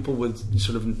and people with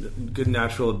sort of good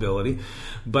natural ability,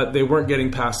 but they weren't getting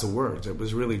past the words. It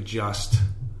was really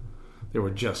they were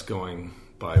just going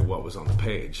by what was on the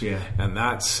page. Yeah. And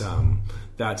that's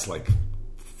like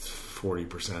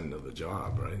 40% of the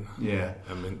job, right? Yeah.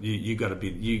 You got to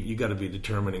be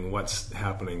determining what's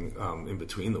happening in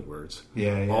between the words.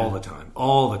 Yeah. All the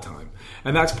time.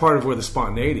 And that's part of where the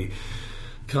spontaneity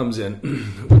comes in,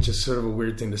 which is sort of a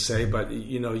weird thing to say, but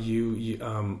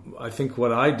I think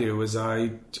what I do is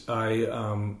I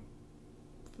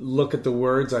look at the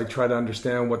words, I try to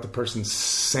understand what the person's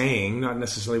saying, not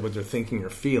necessarily what they're thinking or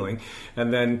feeling,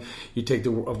 and then you take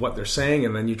of what they're saying,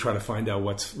 and then you try to find out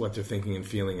what they're thinking and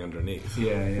feeling underneath.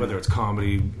 Yeah. Whether it's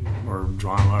comedy or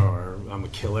drama or I'm a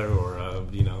killer or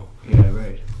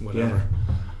whatever.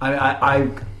 Yeah.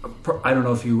 I don't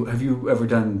know if have you ever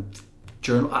done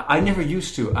journal. I never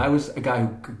used to. I was a guy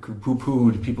who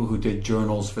poo-pooed people who did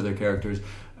journals for their characters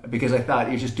because I thought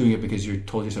you're just doing it because you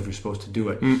told yourself you're supposed to do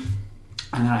it. And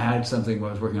then I had something I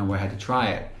was working on where I had to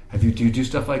try it. Do you do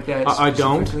stuff like that? I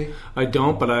don't. But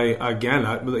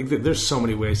there's so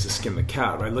many ways to skin the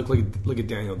cat, right? Look at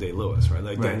Daniel Day-Lewis,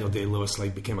 right? Daniel Day-Lewis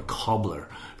became a cobbler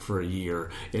for a year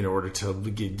in order to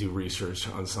do research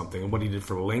on something, and what he did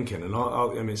for Lincoln, and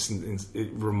all. It's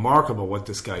remarkable what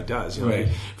this guy does.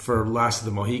 For Last of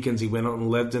the Mohicans, he went out and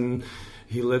lived in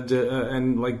He lived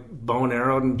and like bow and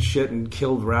arrowed and shit and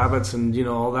killed rabbits and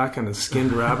all that kind of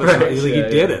skinned rabbits. Right. He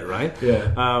did it, right?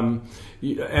 Yeah.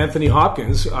 Anthony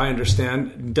Hopkins, I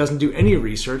understand, doesn't do any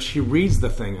research. He reads the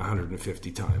thing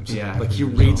 150 times. Yeah, like he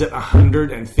reads it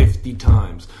 150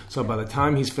 times. So by the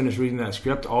time he's finished reading that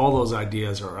script, all those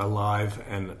ideas are alive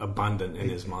and abundant in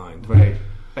his mind. Right.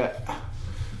 It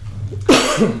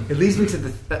leads me to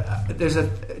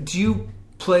do you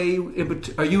play,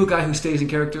 are you a guy who stays in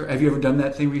character? Have you ever done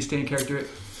that thing where you stay in character?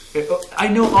 I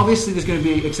know obviously there's going to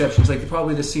be exceptions, like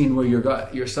probably the scene where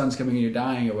your son's coming and you're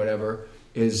dying or whatever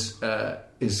is going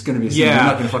to be a scene. You're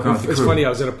not going to fuck around with the crew. It's funny, I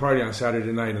was at a party on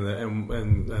Saturday night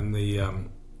and the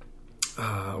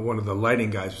one of the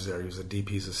lighting guys was there. He was a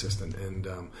DP's assistant, and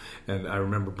I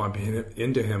remember bumping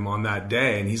into him on that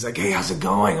day, and he's like, "Hey, how's it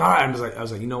going?" All right, I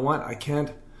was like, you know what? I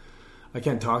can't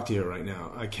talk to you right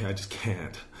now. I just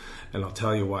can't. And I'll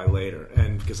tell you why later.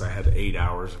 And because I had 8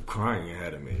 hours of crying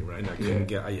ahead of me, right? And I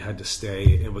couldn't I had to stay.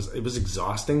 It was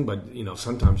exhausting, but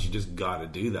sometimes you just got to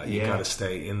do that. You got to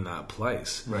stay in that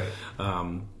place. Right.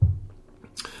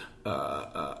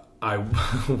 I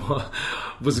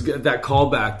was that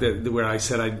callback where I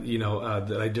said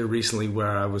that I did recently, where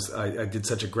I did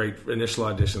such a great initial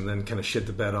audition, then kind of shit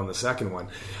the bed on the second one.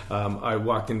 I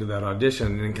walked into that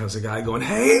audition, and then comes a guy going,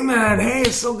 "Hey man, hey,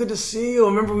 it's so good to see you.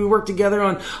 Remember we worked together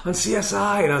on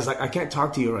CSI?" And I was like, "I can't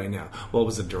talk to you right now." Well, it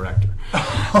was the director.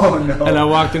 Oh no! And I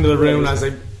walked into the room, and I was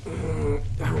like,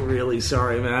 "I'm really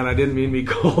sorry, man. I didn't mean to be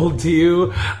cold to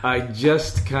you. I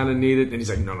just kind of needed." And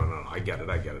he's like, "No, I get it.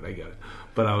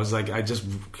 But I was like, I just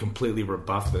completely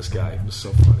rebuffed this guy. It was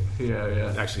so funny.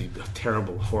 Yeah. Actually,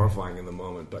 terrible, horrifying in the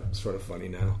moment, but sort of funny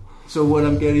now. So what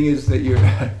I'm getting is that you're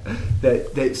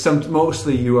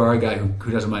mostly you are a guy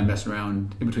who doesn't mind messing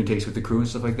around in between takes with the crew and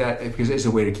stuff like that, because it's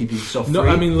a way to keep yourself free. No,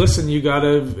 I mean, listen, you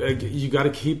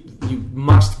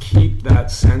must keep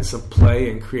that sense of play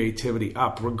and creativity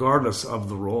up, regardless of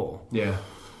the role. Yeah.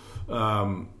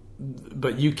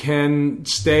 But you can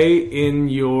stay in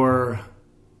your.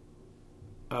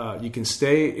 You can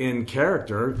stay in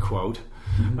character, quote,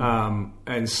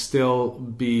 and still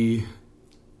be,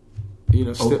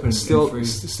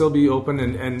 still be open,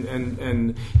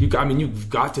 and you've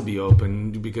got to be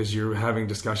open because you're having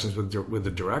discussions with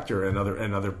the director and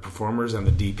other performers and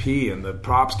the DP and the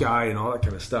props guy and all that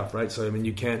kind of stuff, right? So I mean,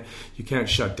 you can't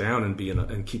shut down and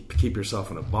and keep yourself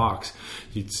in a box.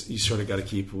 You sort of got to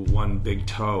keep one big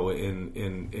toe in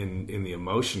the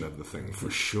emotion of the thing for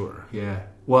sure. Yeah.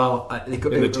 Well, in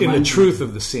the truth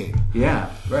of the scene. Yeah,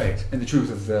 right. And the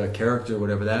truth of the character,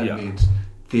 whatever that means.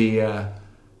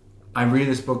 I'm reading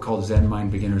this book called Zen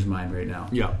Mind, Beginner's Mind right now.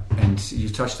 Yeah. And you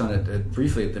touched on it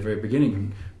briefly at the very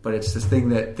beginning, but it's this thing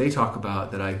that they talk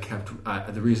about that I kept,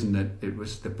 the reason that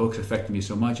the books affected me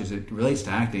so much is it relates to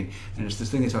acting, and it's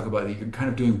this thing they talk about that you're kind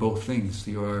of doing both things.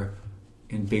 You're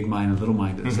in big mind and little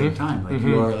mind at the same time. Like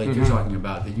you're talking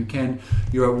about that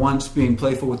you're at once being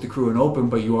playful with the crew and open,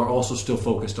 but you are also still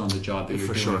focused on the job that you're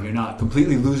doing. Sure. You're not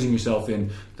completely losing yourself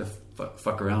in the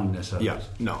fuck aroundness of it.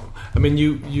 No. I mean,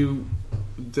 you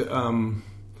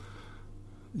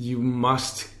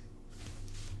must.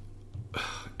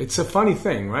 It's a funny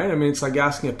thing, right? I mean, it's like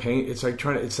asking it's like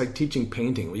teaching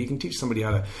painting. Well, you can teach somebody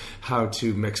how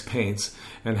to mix paints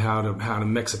and how to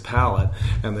mix a palette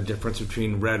and the difference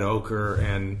between red ochre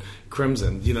and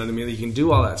crimson. You know what I mean? You can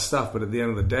do all that stuff, but at the end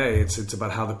of the day, it's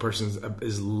about how the person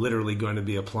is literally going to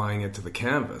be applying it to the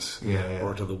canvas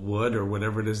or to the wood or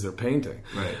whatever it is they're painting.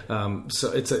 Right.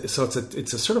 So it's a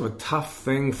sort of a tough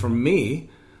thing for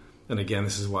me. And again,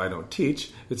 this is why I don't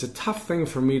teach. It's a tough thing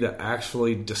for me to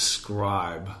actually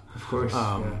describe. Of course.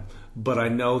 But I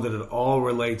know that it all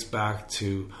relates back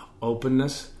to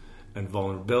openness and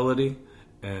vulnerability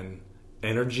and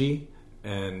energy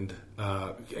and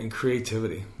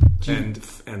creativity and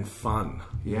fun.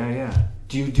 Yeah.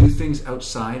 Do you do things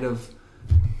outside of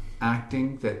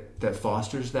acting that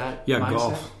fosters that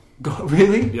mindset? Golf.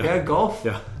 Really? Yeah, golf?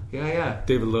 Yeah. Yeah.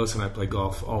 David Lewis and I play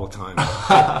golf all the time.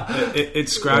 it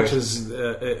scratches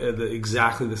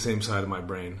exactly the same side of my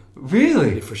brain.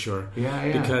 Really? For sure.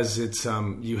 Yeah. Because it's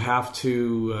you have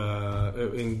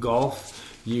to in golf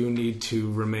you need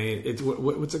to remain.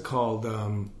 What's it called?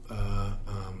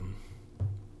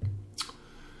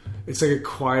 It's like a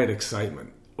quiet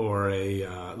excitement, or a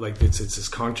it's this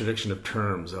contradiction of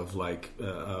terms of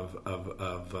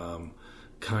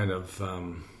kind of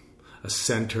a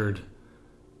centered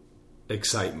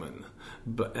excitement,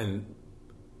 but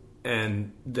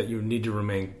and that you need to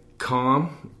remain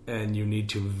calm, and you need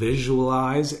to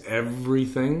visualize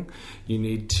everything. You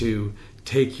need to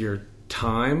take your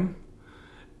time,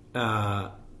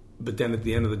 but then at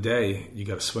the end of the day, you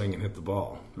got to swing and hit the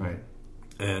ball. Right.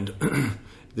 And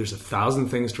there's 1,000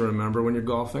 things to remember when you're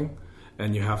golfing,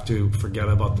 and you have to forget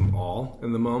about them all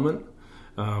in the moment.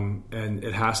 And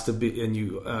it has to be.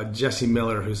 And Jesse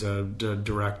Miller, who's a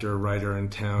director, writer in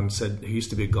town, said, who used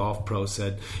to be a golf pro,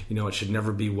 said, it should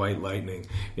never be white lightning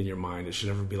in your mind. It should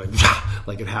never be like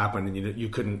it happened, and you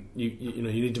couldn't. You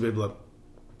need to be able to.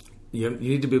 You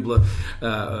need to be able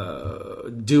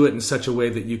to do it in such a way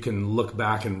that you can look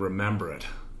back and remember it.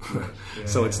 Yeah,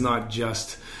 so it's not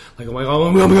just like, oh my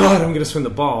God, I'm going to swing the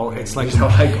ball. Right. It's like how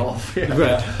I golf,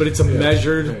 right? But it's a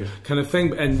measured kind of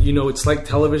thing, and it's like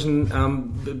television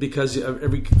because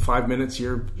every 5 minutes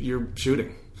you're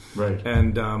shooting, right?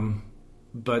 And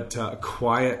but a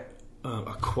quiet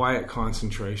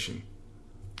concentration.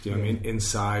 Do you know what I mean?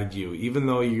 Inside you, even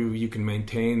though you can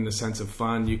maintain the sense of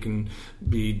fun, you can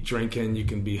be drinking, you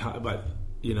can be high, but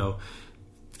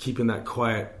keeping that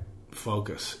quiet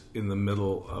focus in the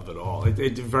middle of it all.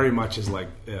 It very much is like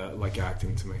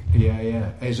acting to me.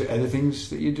 Yeah. Is there other things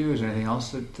that you do? Is there anything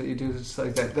else that you do that's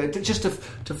like that just to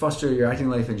foster your acting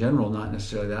life in general, not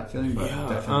necessarily that feeling, but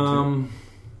definitely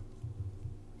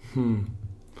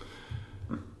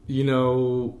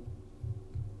too.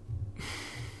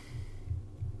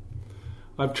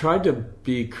 I've tried to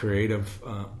be creative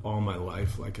all my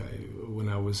life. When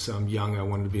I was young, I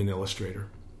wanted to be an illustrator.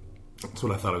 That's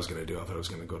what I thought I was going to do. I thought I was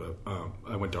going to go to.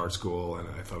 I went to art school, and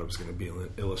I thought I was going to be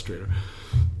an illustrator.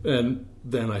 And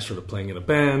then I started playing in a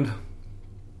band,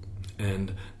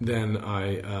 and then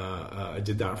I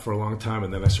did that for a long time,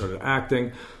 and then I started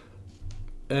acting.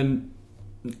 And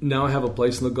now I have a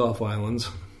place in the Gulf Islands,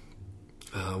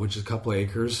 which is a couple of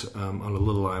acres on a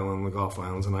little island in the Gulf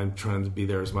Islands, and I'm trying to be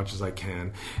there as much as I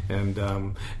can. And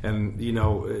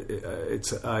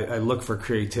I look for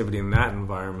creativity in that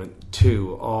environment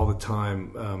too all the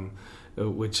time,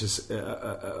 which is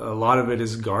a lot of it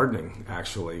is gardening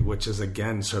actually, which is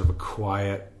again sort of a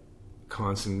quiet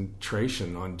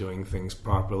concentration on doing things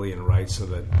properly and right, so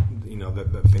that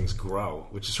that things grow,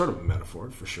 which is sort of a metaphor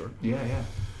for sure. Yeah,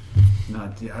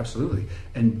 absolutely.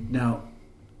 And now.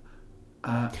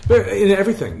 In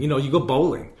everything, you go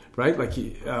bowling, right? Like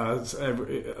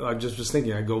I just was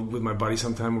thinking, I go with my buddy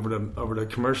sometime over to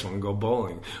Commercial and go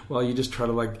bowling. Well, you just try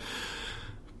to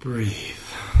breathe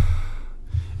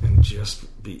and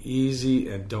just be easy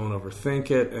and don't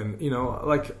overthink it, and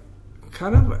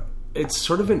kind of it's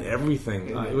sort of in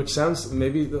everything, which sounds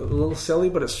maybe a little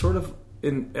silly, but it's sort of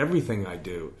in everything I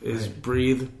do is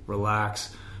breathe,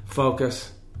 relax,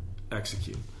 focus,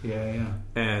 execute. Yeah.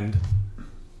 And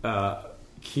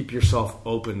keep yourself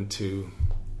open to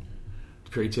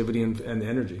creativity and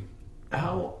energy.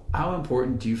 How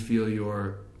important do you feel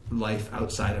your life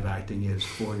outside of acting is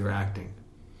for your acting?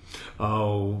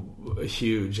 Oh,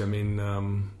 huge. I mean,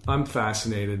 I'm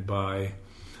fascinated by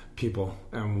people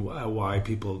and why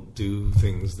people do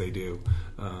things they do.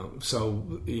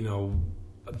 So,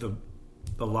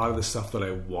 a lot of the stuff that I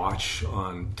watch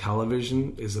on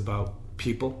television is about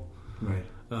people. Right.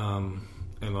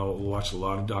 And I'll watch a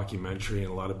lot of documentary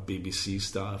and a lot of BBC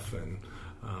stuff, and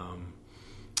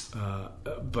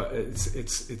but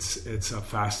it's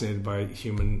fascinated by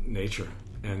human nature,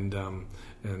 and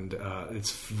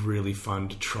it's really fun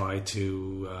to try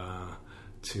to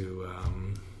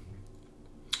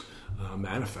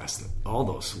manifest all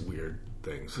those weird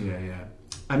things. Yeah.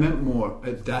 I meant more.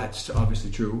 That's obviously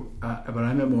true, but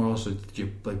I meant more also your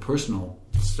personal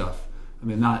stuff. I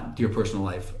mean, not your personal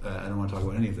life. I don't want to talk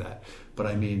about any of that. But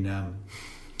I mean,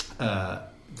 I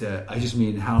just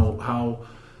mean how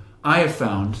I have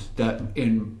found that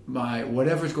in my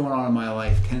whatever's going on in my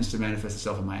life tends to manifest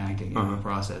itself in my acting in the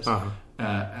process. I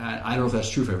don't know if that's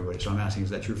true for everybody, so I'm asking: is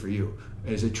that true for you?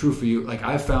 Is it true for you?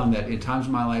 I've found that in times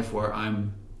in my life where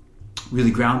I'm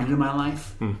really grounded in my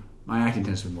life, my acting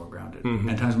tends to be more grounded.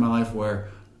 And times in my life where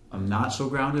I'm not so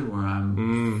grounded, where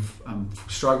I'm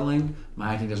struggling,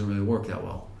 my acting doesn't really work that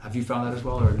well. Have you found that as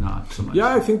well, or not so much?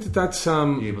 Yeah, I think that's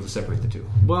you're able to separate the two.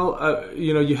 Well,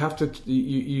 you have to.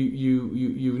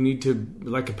 You need to,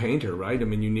 like a painter, right? I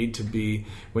mean, you need to be,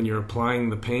 when you're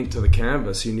applying the paint to the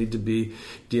canvas, you need to be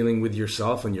dealing with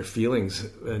yourself and your feelings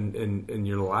and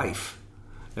your life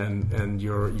and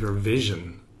your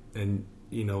vision and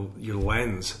your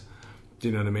lens. Do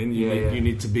you know what I mean? You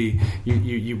need to be.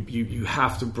 You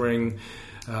have to bring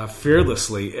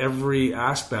fearlessly every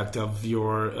aspect of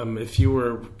your. If you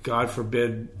were, God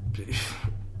forbid,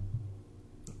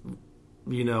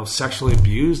 sexually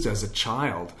abused as a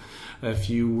child, if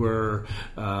you were,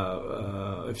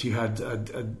 if you had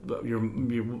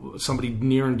somebody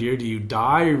near and dear to you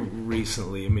die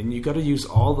recently, I mean, you got to use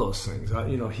all those things.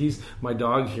 My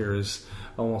dog here is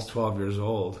almost 12 years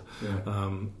old,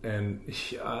 and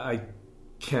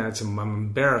can't. I'm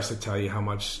embarrassed to tell you how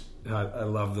much I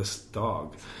love this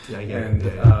dog.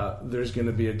 Yeah, there's going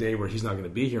to be a day where he's not going to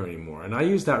be here anymore, and I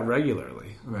use that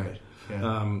regularly. Right.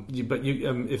 Yeah.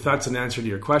 If that's an answer to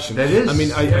your question, that is. I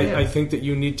mean, I think that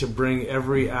you need to bring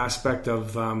every aspect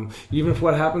of, even if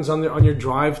what happens on your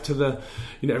drive to the,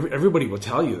 everybody will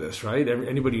tell you this, right?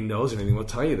 Anybody who knows anything will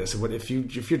tell you this. But if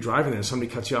you're driving there and somebody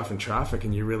cuts you off in traffic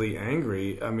and you're really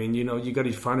angry, I mean, you got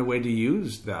to find a way to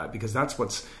use that, because that's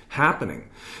what's happening.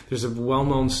 There's a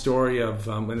well-known story of,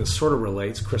 and it sort of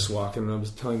relates, Chris Walken. I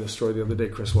was telling this story the other day.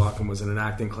 Chris Walken was in an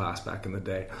acting class back in the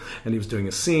day, and he was doing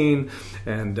a scene,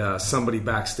 and somebody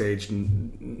backstage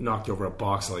knocked over a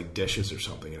box of like dishes or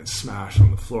something, and it smashed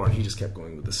on the floor, and he just kept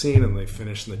going with the scene, and they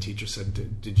finished, and the teacher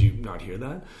said, did you not hear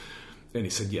that? And he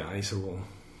said, yeah. And he said, well,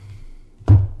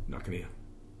 you're not going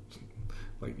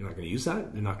to use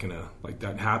that? You're not going to, like,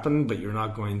 that happened, but you're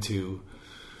not going to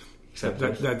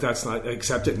that's not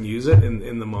accept it and use it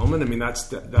in the moment. I mean,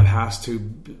 that has to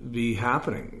be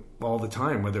happening all the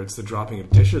time, whether it's the dropping of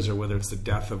dishes or whether it's the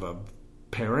death of a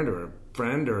parent or a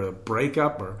friend or a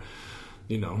breakup or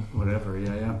whatever.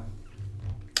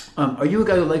 Are you a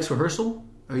guy who likes rehearsal?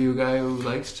 Are you a guy who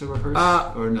likes to rehearse,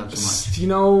 or not so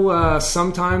much?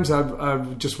 Sometimes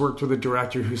I've just worked with a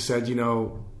director who said,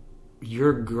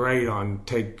 you're great on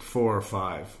take 4 or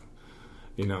 5.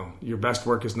 Your best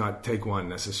work is not take 1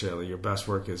 necessarily. Your best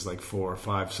work is like 4 or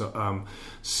 5. So,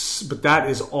 but that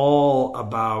is all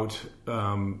about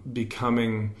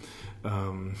becoming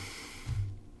aware,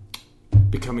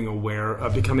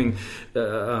 becoming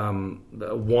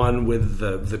one with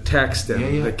the text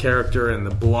and the character and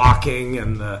the blocking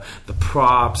and the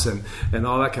props and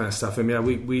all that kind of stuff. I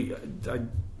mean, I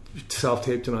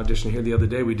self-taped an audition here the other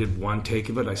day. We did 1 take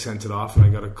of it. I sent it off, and I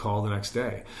got a call the next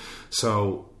day.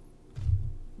 So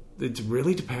it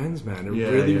really depends, man.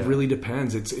 It really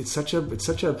depends. It's such a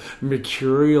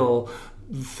mercurial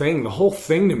thing. The whole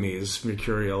thing to me is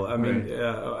mercurial. I mean,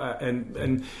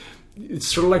 and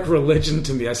it's sort of like religion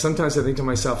to me. Sometimes I think to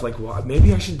myself, like, well,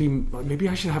 maybe I should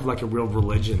have like a real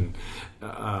religion.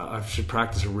 I should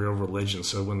practice a real religion.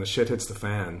 So when the shit hits the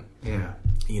fan,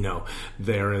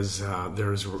 there's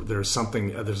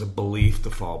something, there's a belief to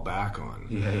fall back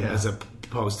on, as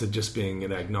opposed to just being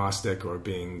an agnostic or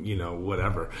being,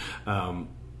 whatever.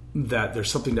 That there's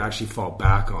something to actually fall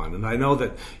back on. And I know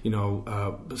that,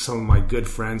 some of my good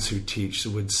friends who teach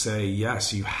would say,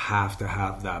 yes, you have to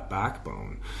have that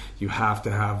backbone. You have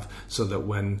to have, so that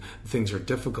when things are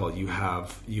difficult, you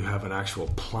have an actual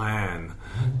plan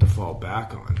to fall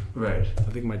back on. Right.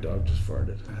 I think my dog just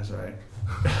farted. That's all right.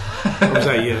 Or was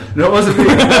that you? No, it wasn't me.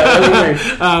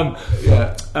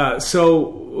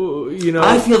 So,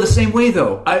 I feel the same way,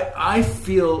 though. I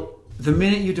feel the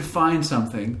minute you define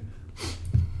something,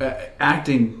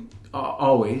 acting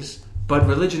always, but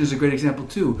religion is a great example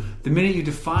too. The minute you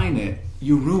define it,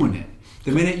 you ruin it.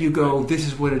 The minute you go, this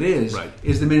is what it is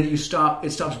the minute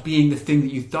it stops being the thing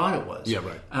that you thought it was. Yeah,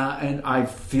 right. And I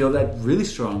feel that really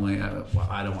strongly.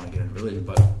 I don't want to get into religion,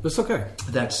 but that's okay.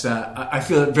 That's I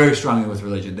feel it very strongly with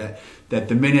religion. That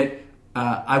the minute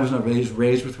I was not raised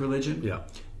with religion. Yeah.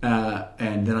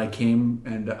 And then I came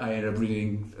and I ended up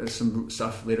reading some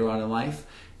stuff later on in life.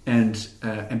 And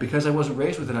because I wasn't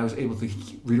raised with it, I was able to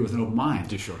read it with an open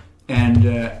mind. Yeah, sure. And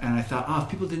I thought, if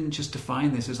people didn't just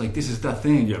define this as like, this is the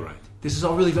thing. Yeah, right. This is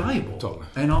all really valuable. Totally.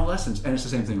 And all lessons. And it's the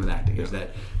same thing with acting. Is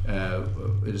that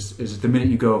is the minute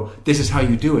you go, this is how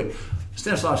you do it.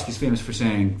 Stanislavski's famous for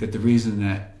saying that the reason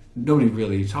that nobody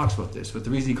really talks about this, but the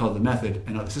reason he called it the method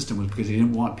and not the system was because he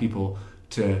didn't want people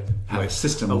to have a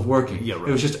system of working. Yeah, right.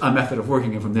 It was just a method of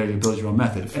working, and from there you build your own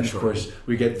method. And of course,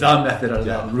 we get the method out of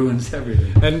that and ruins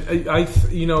everything. And I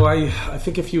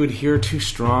think if you adhere too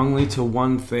strongly to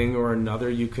one thing or another,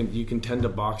 you can tend to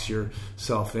box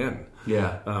yourself in.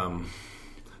 Yeah.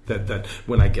 That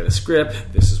when I get a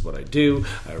script, this is what I do.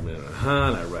 I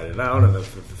write it out, and the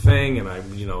thing, and I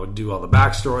do all the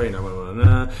backstory, and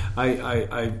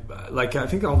I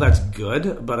think all that's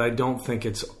good, but I don't think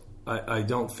it's. I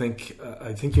think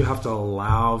you have to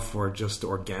allow for just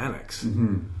organics.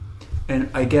 Mm-hmm. And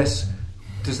I guess,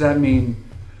 does that mean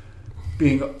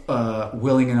being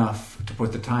willing enough to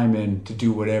put the time in to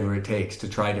do whatever it takes to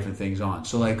try different things on?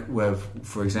 So like,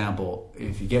 for example,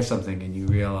 if you get something and you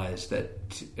realize that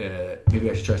maybe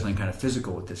I should try something kind of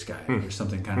physical with this guy. There's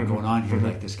something kind of going on here,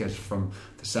 like this guy's from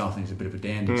the South and he's a bit of a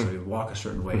dandy, so he would walk a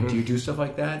certain way. Do you do stuff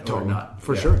like that or not?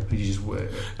 For sure. You just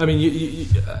I mean,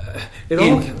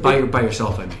 by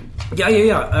yourself, I mean.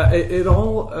 Yeah. It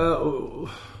all...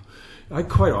 I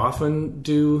quite often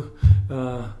do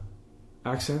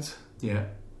accents. Yeah.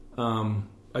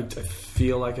 I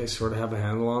feel like I sort of have a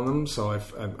handle on them, so I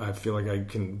feel like I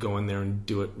can go in there and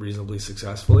do it reasonably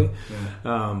successfully.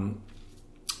 Yeah.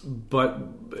 But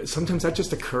sometimes that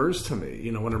just occurs to me,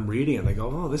 you know, when I'm reading it. I go,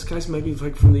 oh, this guy's maybe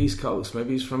like from the East Coast,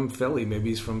 maybe he's from Philly, maybe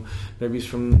he's from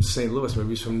St. Louis, maybe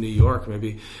he's from New York,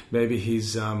 maybe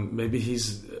he's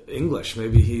English,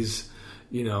 maybe he's,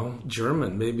 you know,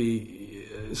 German, maybe.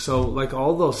 So like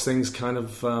all those things kind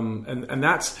of, and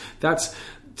that's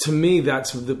to me,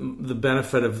 that's the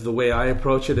benefit of the way I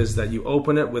approach it, is that you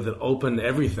open it with an open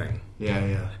everything.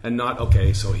 Yeah. And not,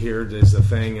 okay, so here is the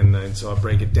thing, and then so I'll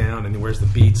break it down, and where's the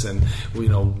beats, and you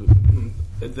know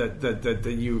that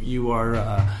you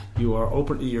are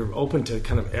open. You're open to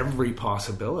kind of every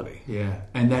possibility. Yeah,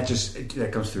 and that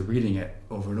comes through reading it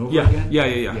over and over again.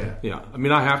 Yeah. I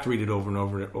mean, I have to read it over and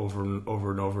over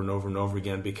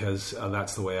again, because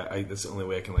that's the way that's the only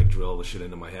way I can like drill the shit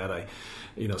into my head.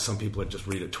 Some people just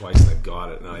read it twice and they've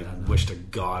got it, and I wish to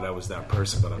God I was that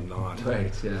person, but I'm not.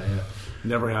 Right. Yeah.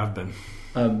 Never have been.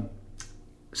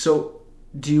 So.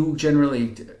 Do you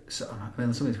generally? Some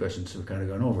of these questions we've kind of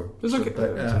gone over. It's okay.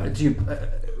 But,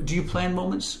 do you plan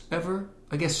moments ever?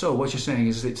 I guess so. What you're saying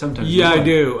is that sometimes. Yeah,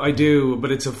 I do.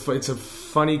 But it's a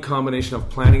funny combination of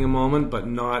planning a moment, but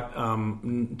not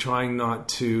trying not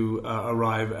to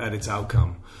arrive at its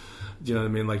outcome. You know what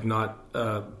I mean? Like not.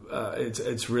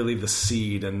 It's really the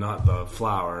seed and not the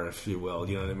flower, if you will.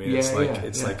 You know what I mean? Yeah, it's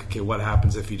like okay, what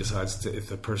happens if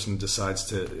the person decides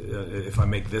to if I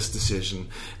make this decision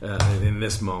in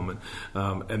this moment,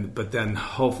 but then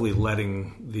hopefully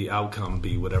letting the outcome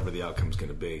be whatever the outcome's going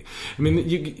to be. I mean,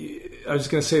 I was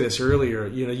going to say this earlier.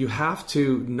 You know, you have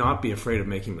to not be afraid of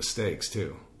making mistakes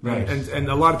too. Right. And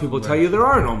a lot of people tell you there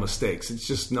are no mistakes. It's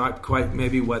just not quite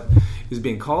maybe what is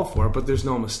being called for, but there's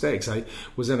no mistakes. I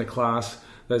was in a class,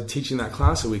 teaching that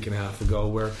class a week and a half ago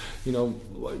where, you know,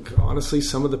 like honestly,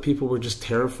 some of the people were just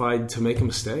terrified to make a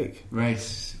mistake. Right.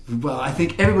 Well, I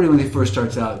think everybody, when they first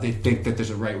starts out, they think that there's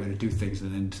a right way to do things,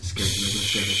 and then scared to make a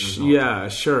mistake as a result. Yeah,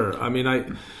 sure. I mean, I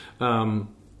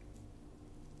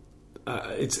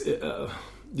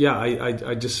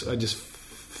just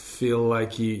feel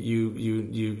like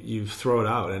you throw it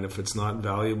out, and if it's not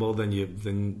valuable, then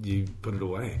you put it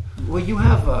away. Well, you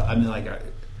have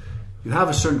you have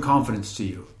a certain confidence to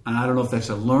you, and I don't know if that's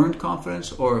a learned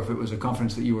confidence or if it was a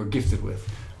confidence that you were gifted with.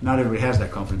 Not everybody has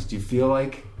that confidence. Do you feel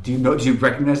like? Do you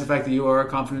recognize the fact that you are a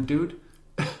confident dude?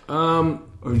 Or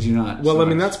do you not? Well, I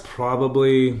mean, that's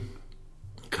probably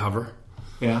cover.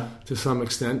 Yeah, to some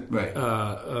extent, right?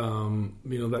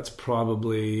 That's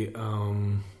probably. I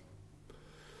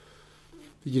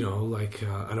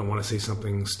don't want to say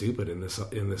something stupid in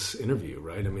this interview,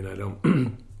 right? I mean, I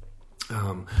don't.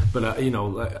 I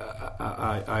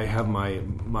have my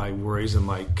worries and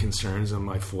my concerns and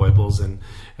my foibles and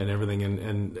everything,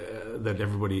 and that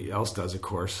everybody else does, of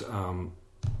course.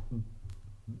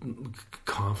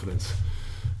 Confidence.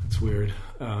 It's weird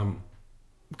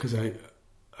because I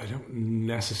don't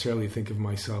necessarily think of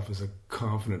myself as a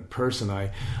confident person.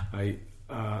 I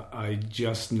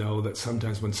just know that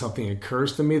sometimes when something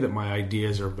occurs to me, that my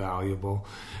ideas are valuable,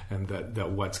 and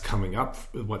that what's coming up,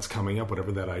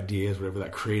 whatever that idea is, whatever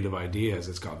that creative idea is,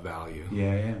 it's got value.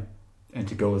 Yeah. And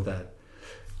to go with that,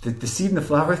 the seed and the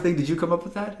flower thing. Did you come up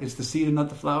with that? It's the seed and not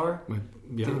the flower.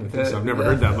 Yeah, I think so. I've never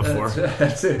heard that before.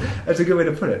 That's a good way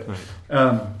to put it.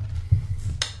 Right.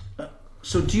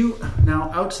 So do you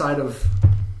now outside of?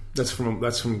 That's from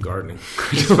gardening.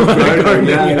 Gardening.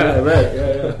 Yeah,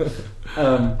 right.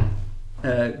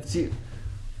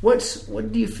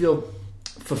 What do you feel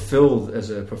fulfilled as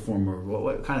a performer?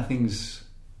 What kind of things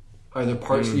are there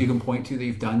parts that you can point to that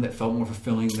you've done that felt more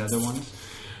fulfilling than other ones?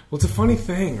 Well, it's a funny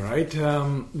thing, right?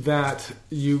 That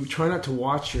you try not to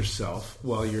watch yourself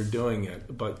while you're doing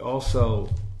it, but also,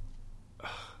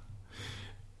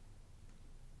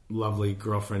 lovely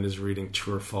girlfriend is reading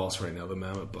True or False right now, the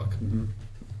Mammoth book,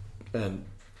 and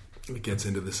it gets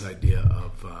into this idea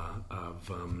of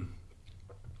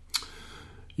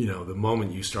the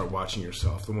moment you start watching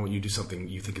yourself, the moment you do something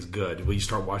you think is good, well, you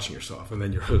start watching yourself, and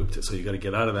then you're hooked. So you got to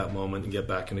get out of that moment and get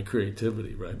back into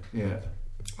creativity, right? Yeah.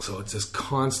 So it's this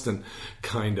constant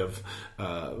kind of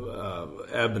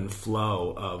ebb and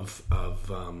flow of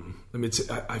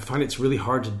I find it's really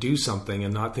hard to do something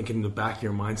and not think in the back of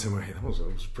your mind somewhere, hey, that was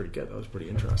pretty good. That was pretty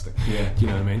interesting. Yeah. You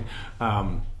know what I mean?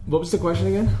 What was the question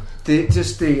again?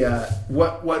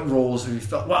 What roles have you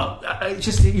felt? Well,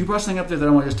 you brought something up there that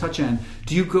I want to just touch on.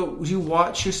 Do you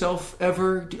watch yourself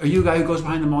ever? Are you a guy who goes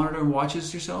behind the monitor and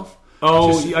watches yourself?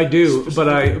 Oh, I do, but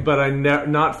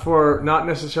not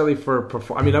necessarily for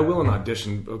perform. I mean, I will an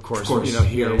audition, of course. You know,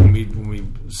 here when we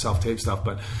self-tape stuff.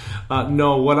 But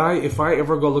no, if I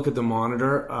ever go look at the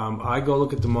monitor, I go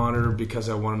look at the monitor because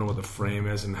I want to know what the frame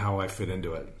is and how I fit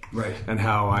into it, right? And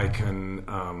how I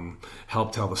can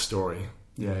help tell the story,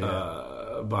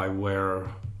 by where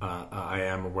I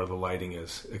am or where the lighting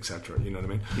is, etc. You know what I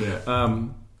mean? Yeah.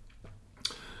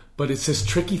 But it's this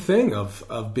tricky thing of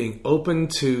being open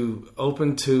to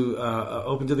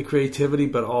the creativity,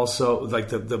 but also like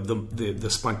the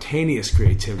spontaneous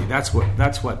creativity. That's what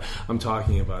I'm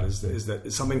talking about. Is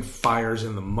that something fires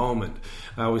in the moment?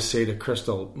 I always say to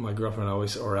Crystal, my girlfriend, I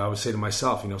always say to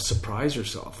myself, you know, surprise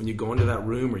yourself when you go into that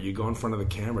room or you go in front of the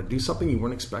camera. Do something you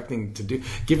weren't expecting to do.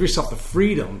 Give yourself the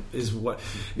freedom. What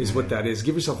that is.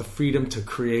 Give yourself the freedom to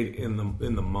create in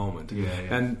the moment.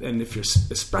 And if you're,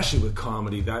 especially with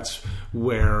comedy, that's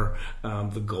where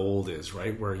the gold is,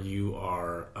 right? Where you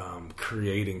are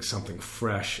creating something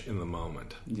fresh in the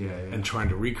moment. And trying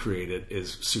to recreate it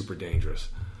is super dangerous.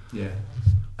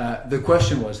 The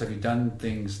question was, have you done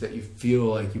things that you feel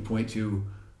like you point to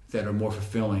that are more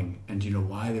fulfilling, and do you know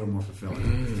why they were more fulfilling?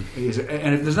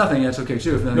 And if there's nothing, that's okay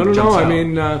too. If nothing jumps out. I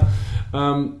mean,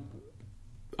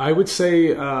 I would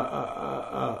say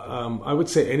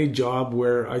any job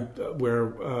where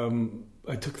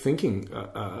I took thinking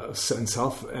and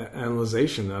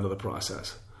self-analyzation out of the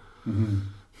process.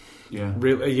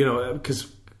 Really, you know,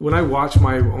 because when I watch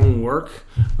my own work,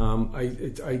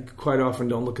 I quite often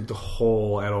don't look at the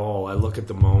whole at all. I look at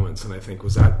the moments, and I think,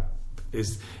 was that a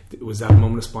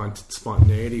moment of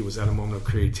spontaneity? Was that a moment of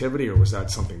creativity, or was that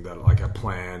something that like I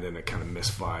planned and it kind of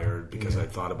misfired because I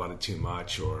thought about it too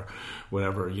much or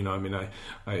whatever? You know, I mean,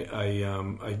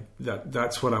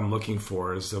 that's what I'm looking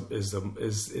for is the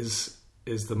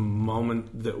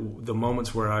moment the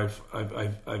moments where I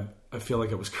feel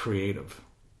like it was creative.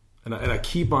 And I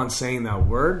keep on saying that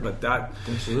word, but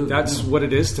that's what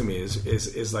it is to me.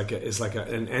 Is like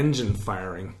an engine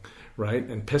firing, right?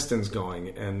 And pistons going,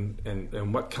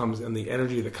 and what comes, and the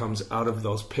energy that comes out of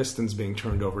those pistons being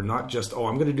turned over. Not just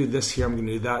I'm going to do this here, I'm going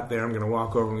to do that there, I'm going to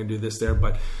walk over, I'm going to do this there,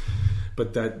 but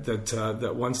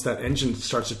that once that engine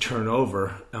starts to turn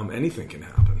over, anything can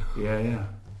happen.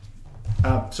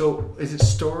 So is it the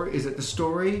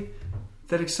story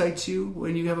that excites you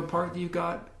when you have a part that you've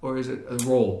got, or is it a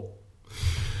role?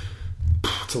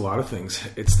 It's a lot of things.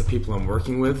 It's the people I'm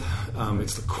working with.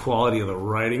 It's the quality of the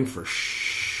writing, for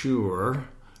sure.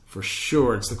 For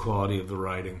sure, it's the quality of the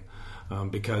writing,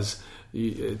 because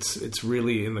it's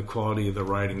really in the quality of the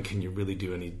writing can you really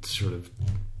do any sort of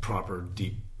proper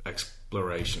deep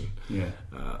exploration. You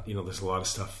know, there's a lot of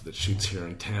stuff that shoots here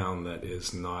in town that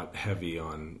is not heavy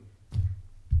on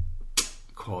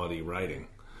quality writing.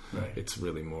 Right. It's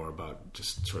really more about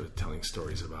just sort of telling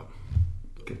stories about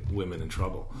women in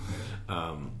trouble.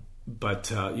 But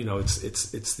you know, it's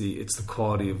the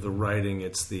quality of the writing.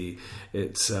 It's the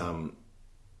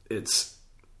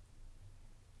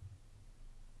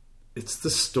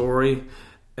story,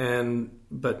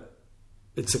 but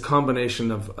it's a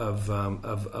combination of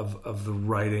the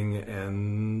writing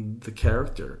and the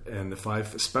character. And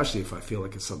especially if I feel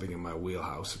like it's something in my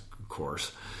wheelhouse, of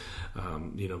course.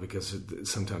 You know, because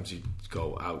sometimes you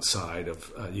go outside of,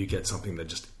 you get something that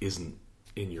just isn't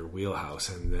in your wheelhouse,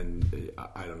 and then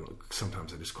I don't know.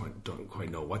 Sometimes I just don't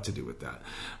quite know what to do with that.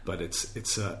 But it's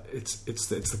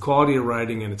the quality of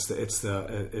writing, and it's the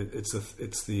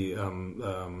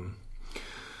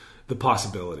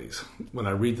possibilities. When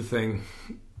I read the thing,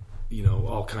 you know,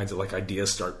 all kinds of like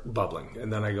ideas start bubbling,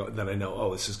 and then I know,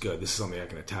 oh, this is good. This is something I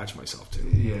can attach myself to.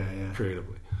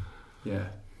 Creatively.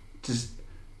 Just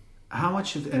how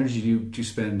much of energy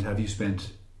have you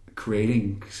spent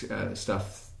creating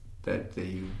stuff that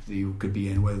you could be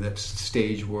in, whether that's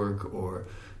stage work or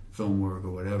film work or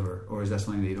whatever, or is that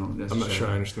something that you don't necessarily? I'm not sure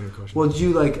I understand the question. Well, do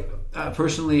you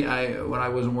personally, when I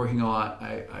wasn't working a lot,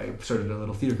 I started a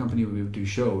little theater company where we would do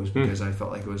shows because I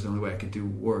felt like it was the only way I could do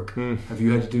work. Have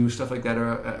you had to do stuff like that,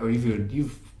 or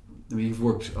you've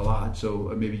worked a lot,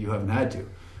 so maybe you haven't had to?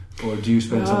 Or do you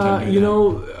spend some time doing that?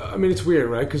 know, I mean, it's weird,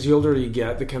 right? Because the older you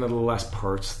get, the kind of the less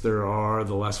parts there are,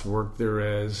 the less work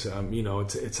there is. You know,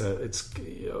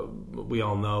 we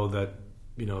all know that,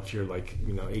 you know, if you're like,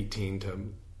 you know, 18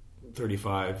 to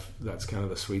 35, that's kind of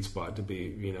the sweet spot to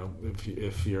be, you know,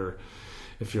 if you're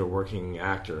a working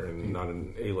actor and not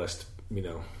an A-list, you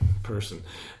know, person.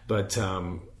 But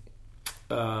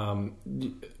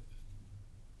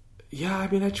yeah, I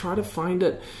mean, I try to find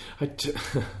it.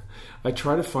 I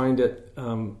try to find it,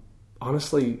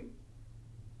 honestly,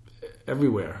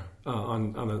 everywhere.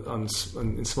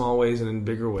 in small ways and in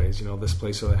bigger ways. You know, this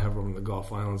place that I have over in the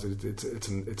Gulf Islands,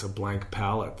 it's a blank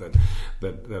palette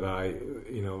that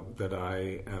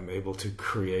I am able to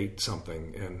create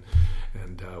something.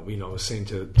 And I was saying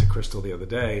to Crystal the other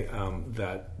day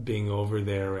that being over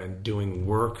there and doing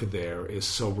work there is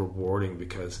so rewarding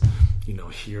because, you know,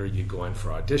 here you go in for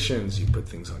auditions, you put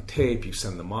things on tape, you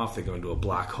send them off, they go into a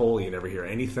black hole, you never hear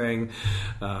anything.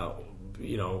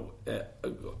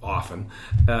 Often,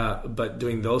 but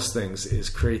doing those things is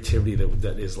creativity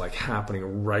that is like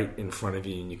happening right in front of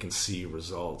you, and you can see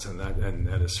results. And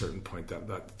at a certain point,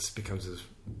 that becomes as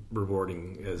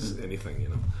rewarding as anything, you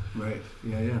know. Right.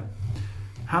 Yeah.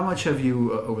 How much have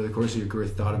you, over the course of your career,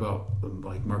 thought about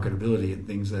like marketability and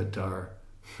things that are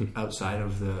outside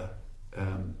of the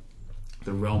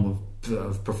realm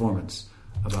of performance,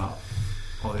 about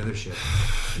all the other shit?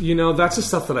 You know, that's the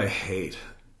stuff that I hate.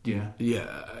 Yeah.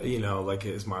 You know, like,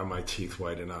 is my teeth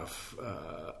white enough?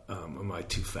 Am I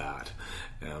too fat?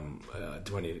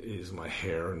 Is my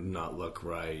hair not look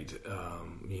right?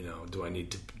 You know, do I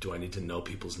need to know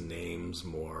people's names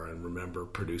more and remember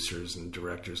producers and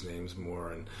directors' names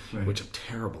more? And right. Which I'm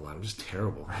terrible at. I'm just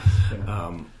terrible.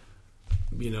 Yeah.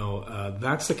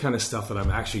 That's the kind of stuff that I'm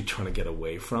actually trying to get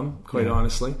away from. Quite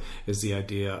honestly, is the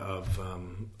idea of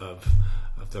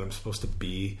that I'm supposed to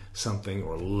be something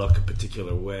or look a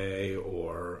particular way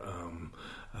or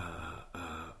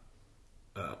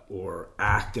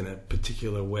act in a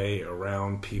particular way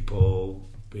around people,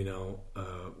 you know,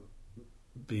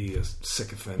 be a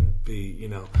sycophant, be, you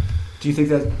know. Do you think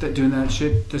that doing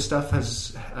this stuff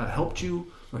has helped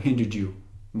you or hindered you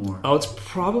more? Oh, it's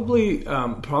probably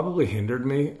hindered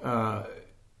me.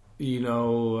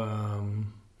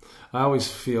 I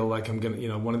always feel like I'm going to, you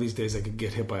know, one of these days I could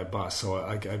get hit by a bus, so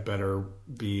I better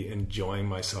be enjoying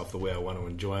myself the way I want to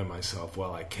enjoy myself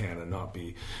while I can, and not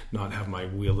have my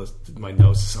nose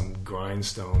to some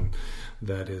grindstone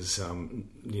that is,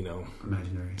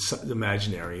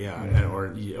 imaginary, yeah.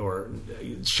 Or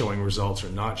showing results or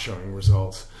not showing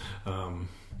results.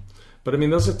 But I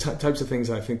mean, those are types of things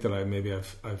I think that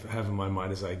I've have in my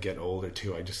mind as I get older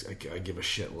too. I give a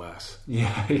shit less.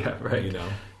 Yeah, right. You know.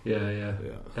 Yeah.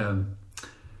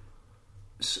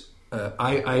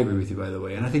 I agree with you, by the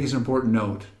way, and I think it's an important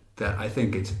note that I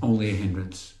think it's only a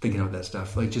hindrance thinking about that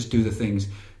stuff. Like, just do the things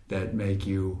that make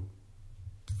you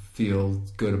feel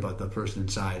good about the person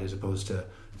inside, as opposed to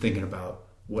thinking about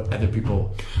what other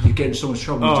people. You get in so much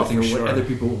trouble when you think what other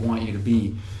people want you to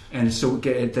be. And so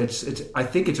I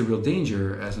think it's a real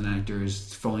danger as an actor,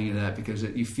 is falling into that, because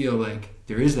you feel like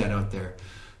there is that out there,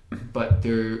 but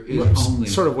there is only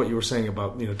sort of what you were saying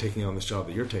about, you know, taking on this job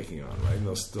that you're taking on, right? And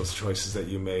those choices that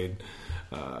you made,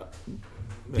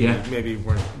 maybe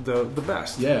weren't the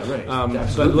best. Yeah, right.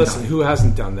 But listen, who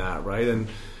hasn't done that, right? And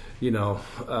you know,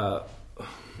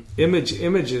 image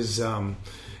is.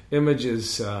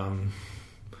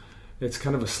 It's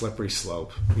kind of a slippery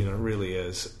slope, you know, it really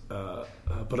is.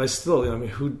 But I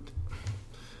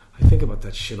think about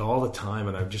that shit all the time,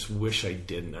 and I just wish I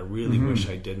didn't. I really wish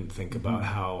I didn't think about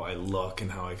how I look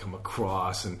and how I come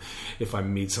across, and if I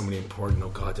meet somebody important, oh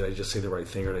God, did I just say the right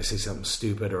thing, or did I say something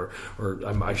stupid, or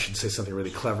I should say something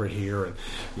really clever here, and,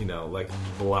 you know, like,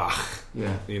 blah.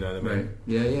 Yeah. You know what I mean? Right.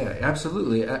 Yeah,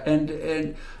 absolutely. And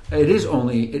it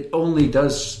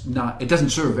doesn't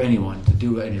serve anyone to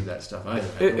do any of that stuff either.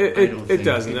 It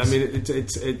doesn't. I mean,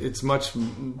 it's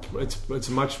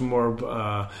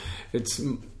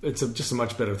just a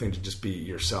much better thing to just be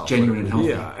yourself, genuine and healthy.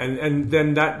 Yeah, and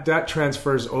then that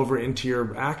transfers over into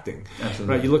your acting.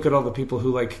 Absolutely. Right? You look at all the people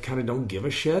who like kind of don't give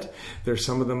a shit. They're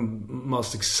some of the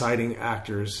most exciting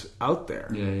actors out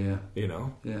there. Yeah. You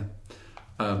know. Yeah.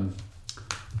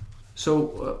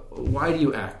 So why do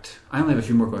you act? I only have a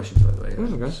few more questions, by the way.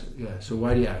 Okay. Yeah. So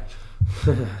why do you act?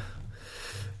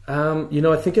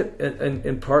 I think it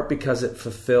in part because it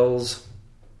fulfills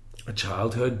a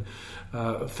childhood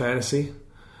fantasy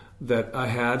that I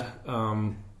had,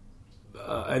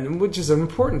 and which is an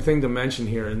important thing to mention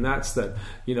here, and that's that,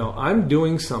 you know, I'm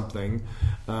doing something.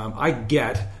 I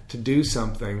get to do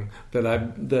something that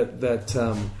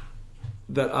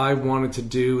I wanted to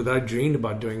do, that I dreamed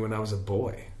about doing when I was a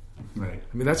boy. Right.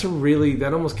 I mean,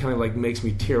 that almost kind of like makes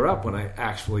me tear up when I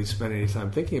actually spend any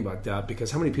time thinking about that,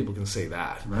 because how many people can say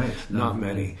that? Right. Not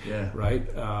many. Yeah. Right.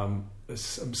 I'm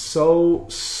so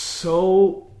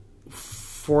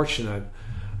fortunate,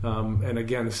 and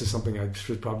again, this is something I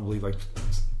should probably like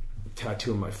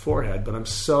tattoo on my forehead, but I'm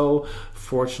so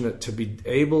fortunate to be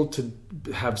able to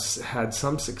have had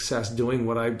some success doing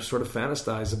what I sort of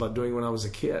fantasized about doing when I was a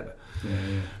kid.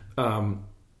 Yeah.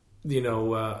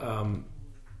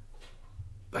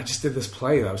 I just did this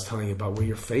play that I was telling you about where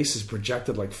your face is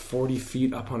projected like 40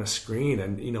 feet up on a screen.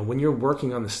 And, when you're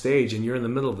working on the stage and you're in the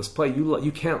middle of this play,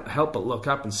 you can't help but look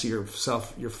up and see your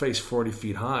face 40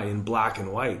 feet high in black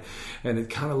and white. And it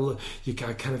kind of,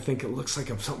 I kind of think it looks like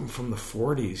I'm something from the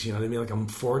 40s, you know what I mean? Like a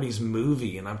 40s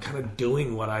movie, and I'm kind of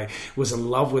doing what I was in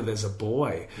love with as a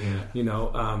boy. Yeah.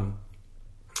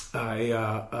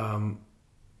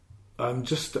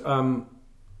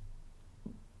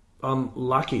 I'm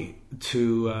lucky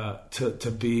to have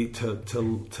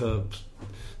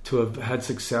had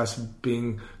success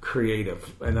being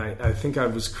creative, and I think I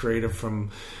was creative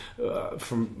from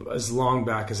as long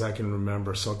back as I can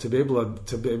remember. So to be able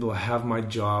to have my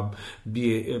job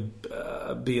be in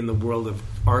the world of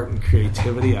art and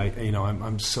creativity,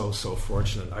 I'm so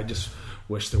fortunate. I just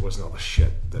wish there wasn't all the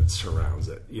shit that surrounds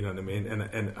it. You know what I mean?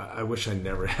 And I wish I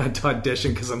never had to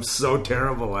audition because I'm so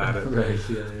terrible at it. Right?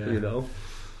 Yeah.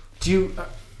 Do you?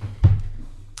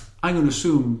 I'm going to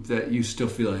assume that you still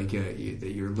feel like that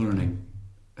you're learning,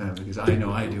 because I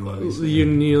know I do. Obviously,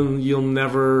 you'll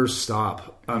never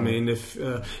stop. I mean, if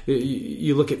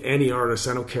you look at any artist,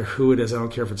 I don't care who it is. I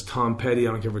don't care if it's Tom Petty.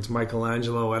 I don't care if it's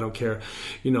Michelangelo. I don't care.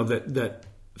 That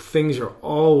things are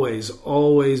always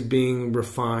being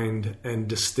refined and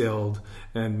distilled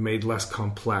and made less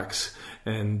complex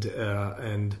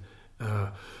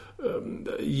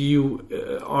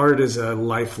art is a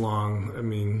lifelong. I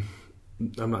mean,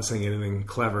 I'm not saying anything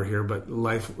clever here, but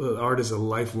art is a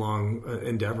lifelong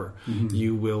endeavor. Mm-hmm.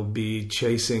 You will be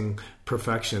chasing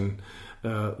perfection,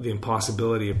 the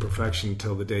impossibility of perfection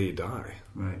till the day you die.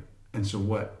 Right. And so,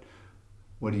 what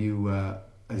do you,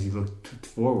 as you look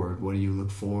forward, what do you look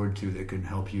forward to that can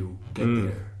help you get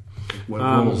there? What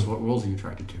roles are you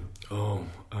attracted to?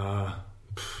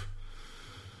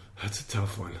 That's a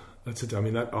tough one. I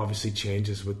mean, that obviously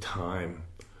changes with time.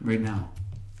 Right now,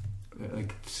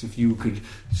 like if you could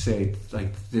say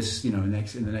like this, in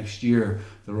the next year,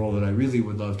 the role that I really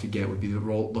would love to get would be the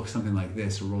role look something like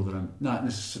this, a role that I'm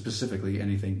not specifically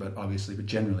anything, but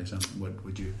generally something. What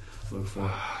would you look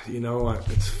for?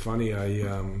 It's funny. I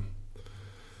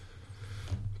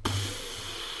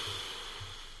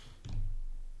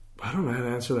don't know how to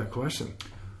answer that question.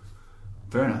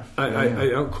 Fair enough. I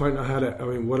don't quite know how to. I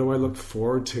mean, what do I look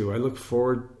forward to? I look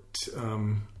forward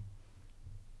to,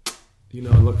 I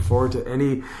look forward to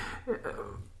any.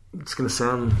 It's going to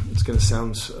sound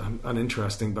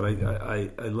uninteresting, but I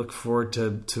look forward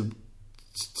to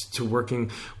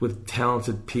working with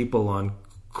talented people on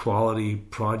quality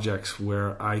projects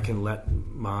where I can let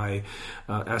my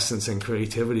essence and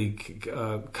creativity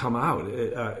come out.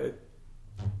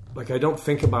 Like, I don't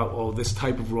think about, this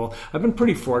type of role. I've been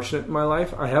pretty fortunate in my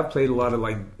life. I have played a lot of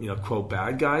quote,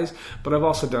 bad guys, but I've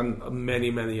also done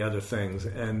many, many other things.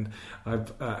 And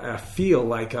I feel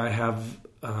like I have,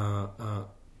 I've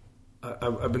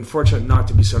been fortunate not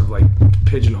to be sort of like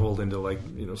pigeonholed into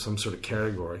some sort of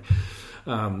category.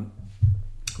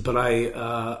 But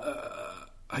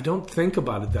I don't think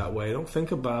about it that way. I don't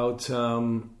think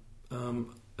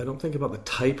about the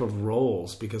type of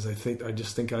roles, because I think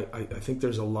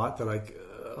there's a lot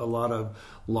of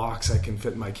locks I can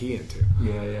fit my key into.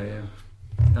 Yeah.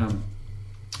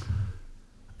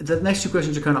 The next two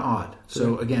questions are kind of odd.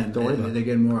 So again, they're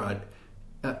getting more odd.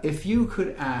 If you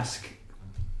could ask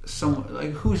someone, like,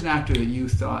 who's an actor that you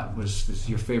thought was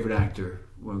your favorite actor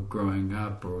when growing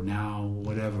up or now,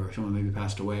 whatever, someone maybe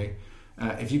passed away,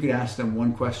 if you could ask them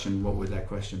one question, what would that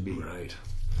question be? Right.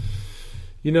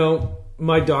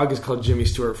 My dog is called Jimmy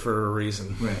Stewart for a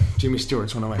reason. Right. Jimmy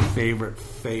Stewart's one of my favorite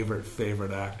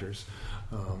actors.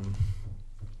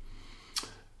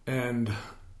 And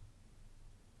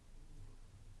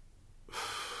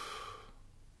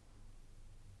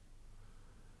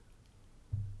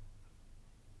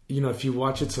if you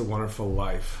watch It's a Wonderful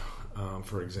Life,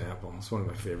 for example, it's one of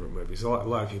my favorite movies. A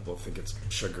lot of people think it's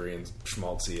sugary and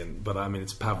schmaltzy, but I mean,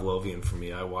 it's Pavlovian for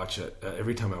me. I watch it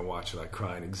every time I watch it. I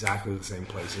cry in exactly the same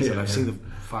places, and I've seen the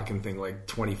fucking thing like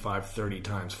 25, 30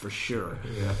 times for sure.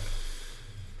 Yeah.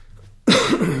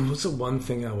 What's the one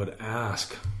thing I would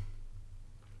ask?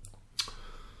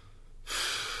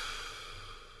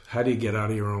 How do you get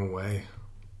out of your own way?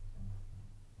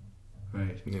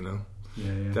 Right. Yeah.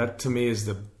 That to me is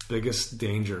the biggest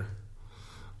danger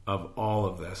of all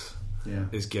of this,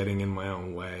 is getting in my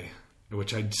own way,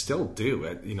 which I still do.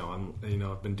 I've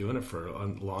been doing it for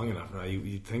long enough now.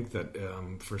 You'd think that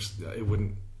first it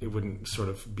wouldn't sort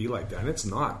of be like that, and it's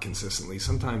not consistently.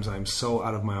 Sometimes I'm so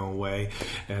out of my own way,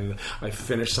 and I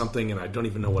finish something and I don't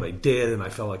even know what I did, and I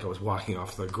felt like I was walking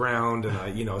off the ground,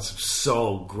 and it's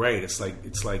so great. It's like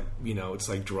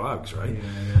drugs, right?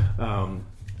 Yeah.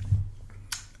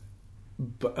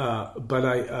 but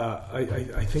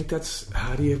I think that's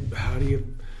how do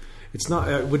you it's not,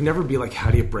 it would never be like how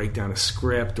do you break down a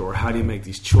script or how do you make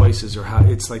these choices, or how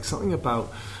it's like something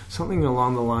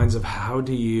along the lines of how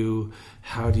do you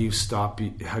stop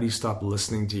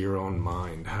listening to your own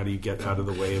mind? How do you get out of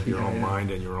the way of your own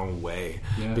mind and your own way?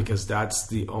 Yeah. Because that's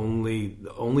only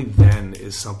then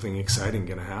is something exciting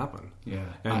going to happen.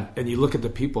 Yeah. And you look at the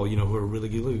people, who are really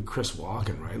good. You look at Chris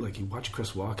Walken, right? Like you watch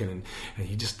Chris Walken and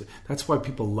he just, that's why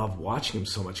people love watching him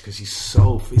so much, because he's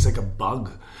like a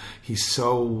bug. He's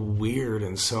so weird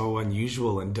and so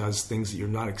unusual and does things that you're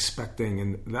not expecting.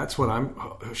 And that's what I'm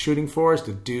shooting for, is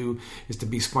to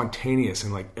be spontaneous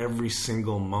in like every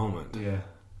single moment. Yeah.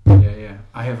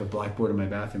 I have a blackboard in my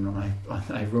bathroom, and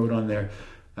I wrote on there,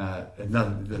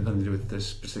 nothing to do with this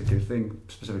specific thing,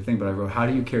 but I wrote, how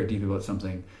do you care deeply about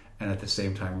something and at the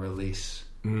same time release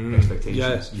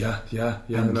expectations? Yeah.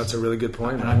 And that's a really good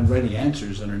point. And I'm writing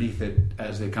answers underneath it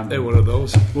as they come. Hey, what are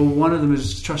those? Well, one of them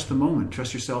is trust the moment.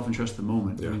 Trust yourself and trust the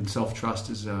moment. Yeah. I mean,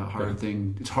 self-trust is a hard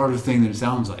thing. It's a harder thing than it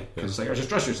sounds like, because it's like, just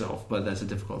trust yourself, but that's a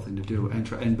difficult thing to do.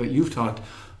 But you've talked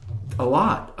a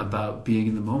lot about being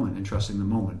in the moment and trusting the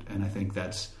moment, and I think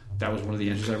that was one of the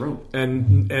answers I wrote.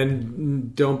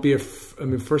 And don't be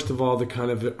first of all, there kind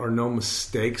of are no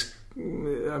mistakes.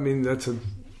 I mean, that's a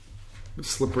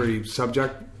slippery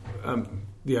subject,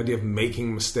 the idea of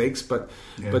making mistakes, but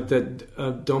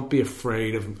that don't be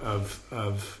afraid of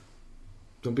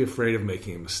don't be afraid of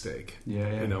making a mistake.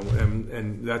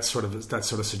 And that's sort of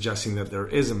suggesting that there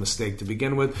is a mistake to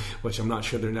begin with, which I'm not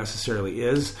sure there necessarily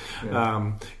is.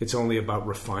 It's only about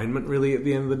refinement, really, at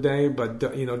the end of the day. But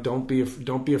don't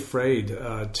be afraid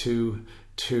to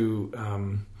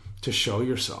show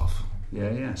yourself.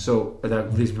 Yeah. So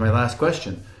that leads me to my last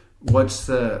question. What's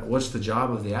the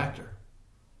job of the actor?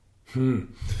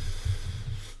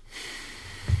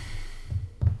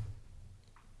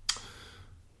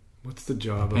 What's the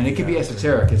job of And it could be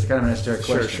esoteric. It's kind of an esoteric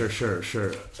question.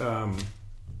 Sure.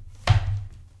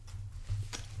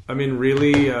 I mean,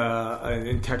 really,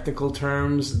 in technical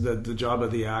terms, the job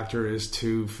of the actor is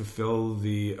to fulfill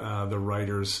the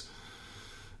writer's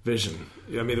vision.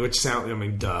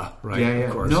 Duh, right? Yeah.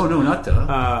 Of course. No, not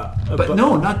duh. But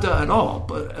no, not duh at all.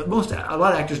 But a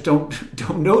lot of actors don't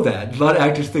know that. A lot of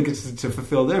actors think it's to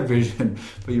fulfill their vision.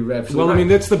 But you're absolutely right. I mean,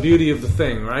 that's the beauty of the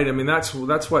thing, right? I mean, that's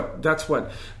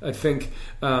what I think.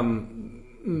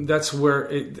 That's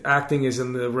where acting is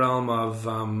in the realm of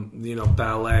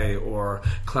ballet or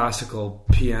classical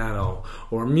piano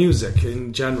or music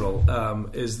in general.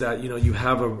 Is that you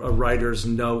have a writer's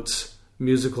notes.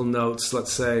 Musical notes,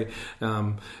 let's say,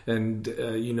 but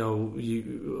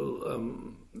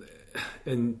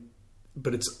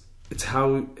it's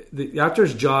how the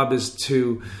actor's job is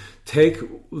to take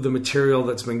the material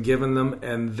that's been given them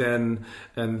and then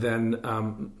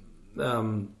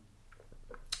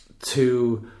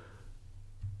to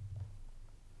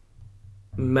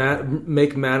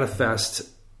make manifest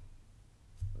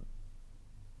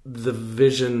the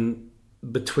vision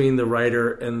between the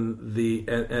writer and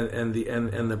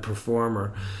the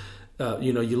performer.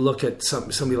 You look at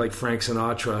somebody like Frank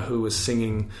Sinatra, who was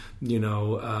singing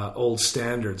old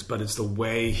standards, but it's the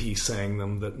way he sang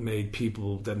them that made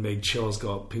chills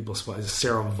go up people's spines.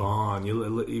 Sarah Vaughan,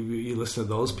 you listen to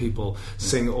those people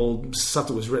sing old stuff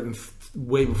that was written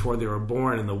way before they were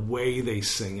born, and the way they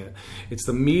sing it. It's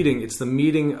the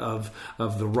meeting of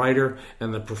the writer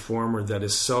and the performer that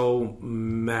is so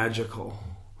magical.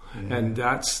 Yeah. And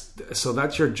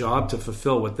that's your job, to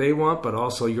fulfill what they want, but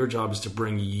also your job is to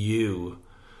bring you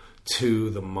to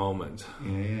the moment.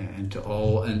 And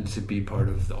to be part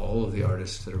of all of the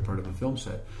artists that are part of a film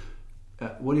set.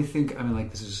 What do you think? I mean,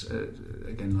 like, this is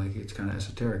again, like, it's kind of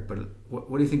esoteric, but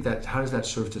what do you think how does that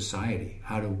serve society?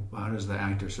 How does the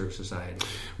actor serve society?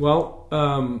 Well,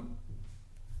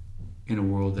 in a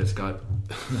world that's got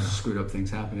screwed up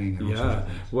things happening. And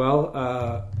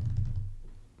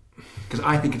because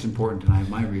I think it's important, and I have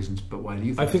my reasons. But why do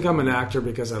you think? I think I'm an actor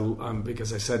because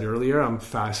I said earlier, I'm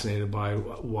fascinated by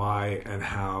why and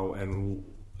how and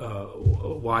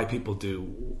why people do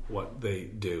what they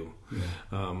do.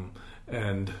 Yeah.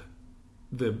 And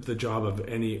the job of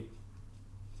any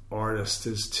artist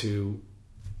is to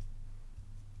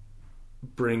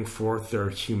bring forth their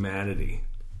humanity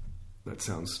that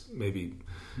sounds maybe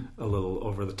a little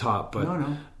over the top, but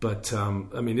No. but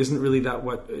I mean, isn't that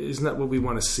what we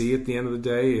want to see at the end of the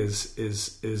day?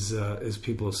 Is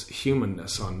people's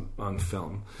humanness on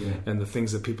film, and the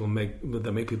things that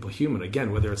make people human.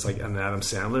 Again, whether it's like an Adam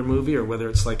Sandler movie or whether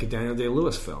it's like a Daniel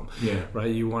Day-Lewis film,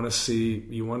 right? You want to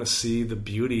see the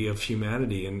beauty of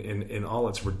humanity in all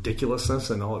its ridiculousness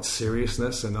and all its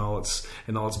seriousness and all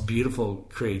its beautiful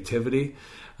creativity.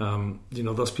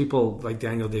 Those people like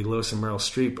Daniel Day-Lewis and Meryl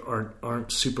Streep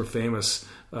aren't super famous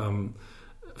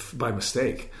by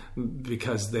mistake,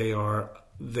 because they are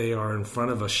in front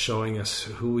of us, showing us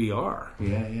who we are.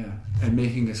 Yeah, and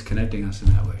connecting us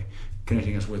in that way,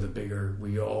 connecting us with a bigger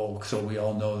so we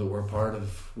all know that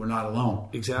we're not alone.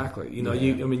 Exactly. You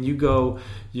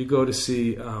go to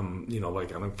see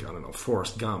like I don't know,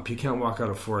 Forrest Gump. You can't walk out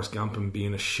of Forrest Gump and be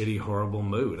in a shitty, horrible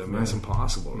mood. I mean, it's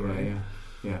impossible, right?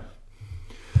 Yeah.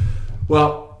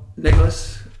 Well,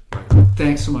 Nicholas,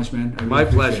 thanks so much, man. I really my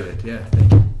pleasure. It. Yeah,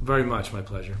 thank you. Very much my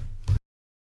pleasure.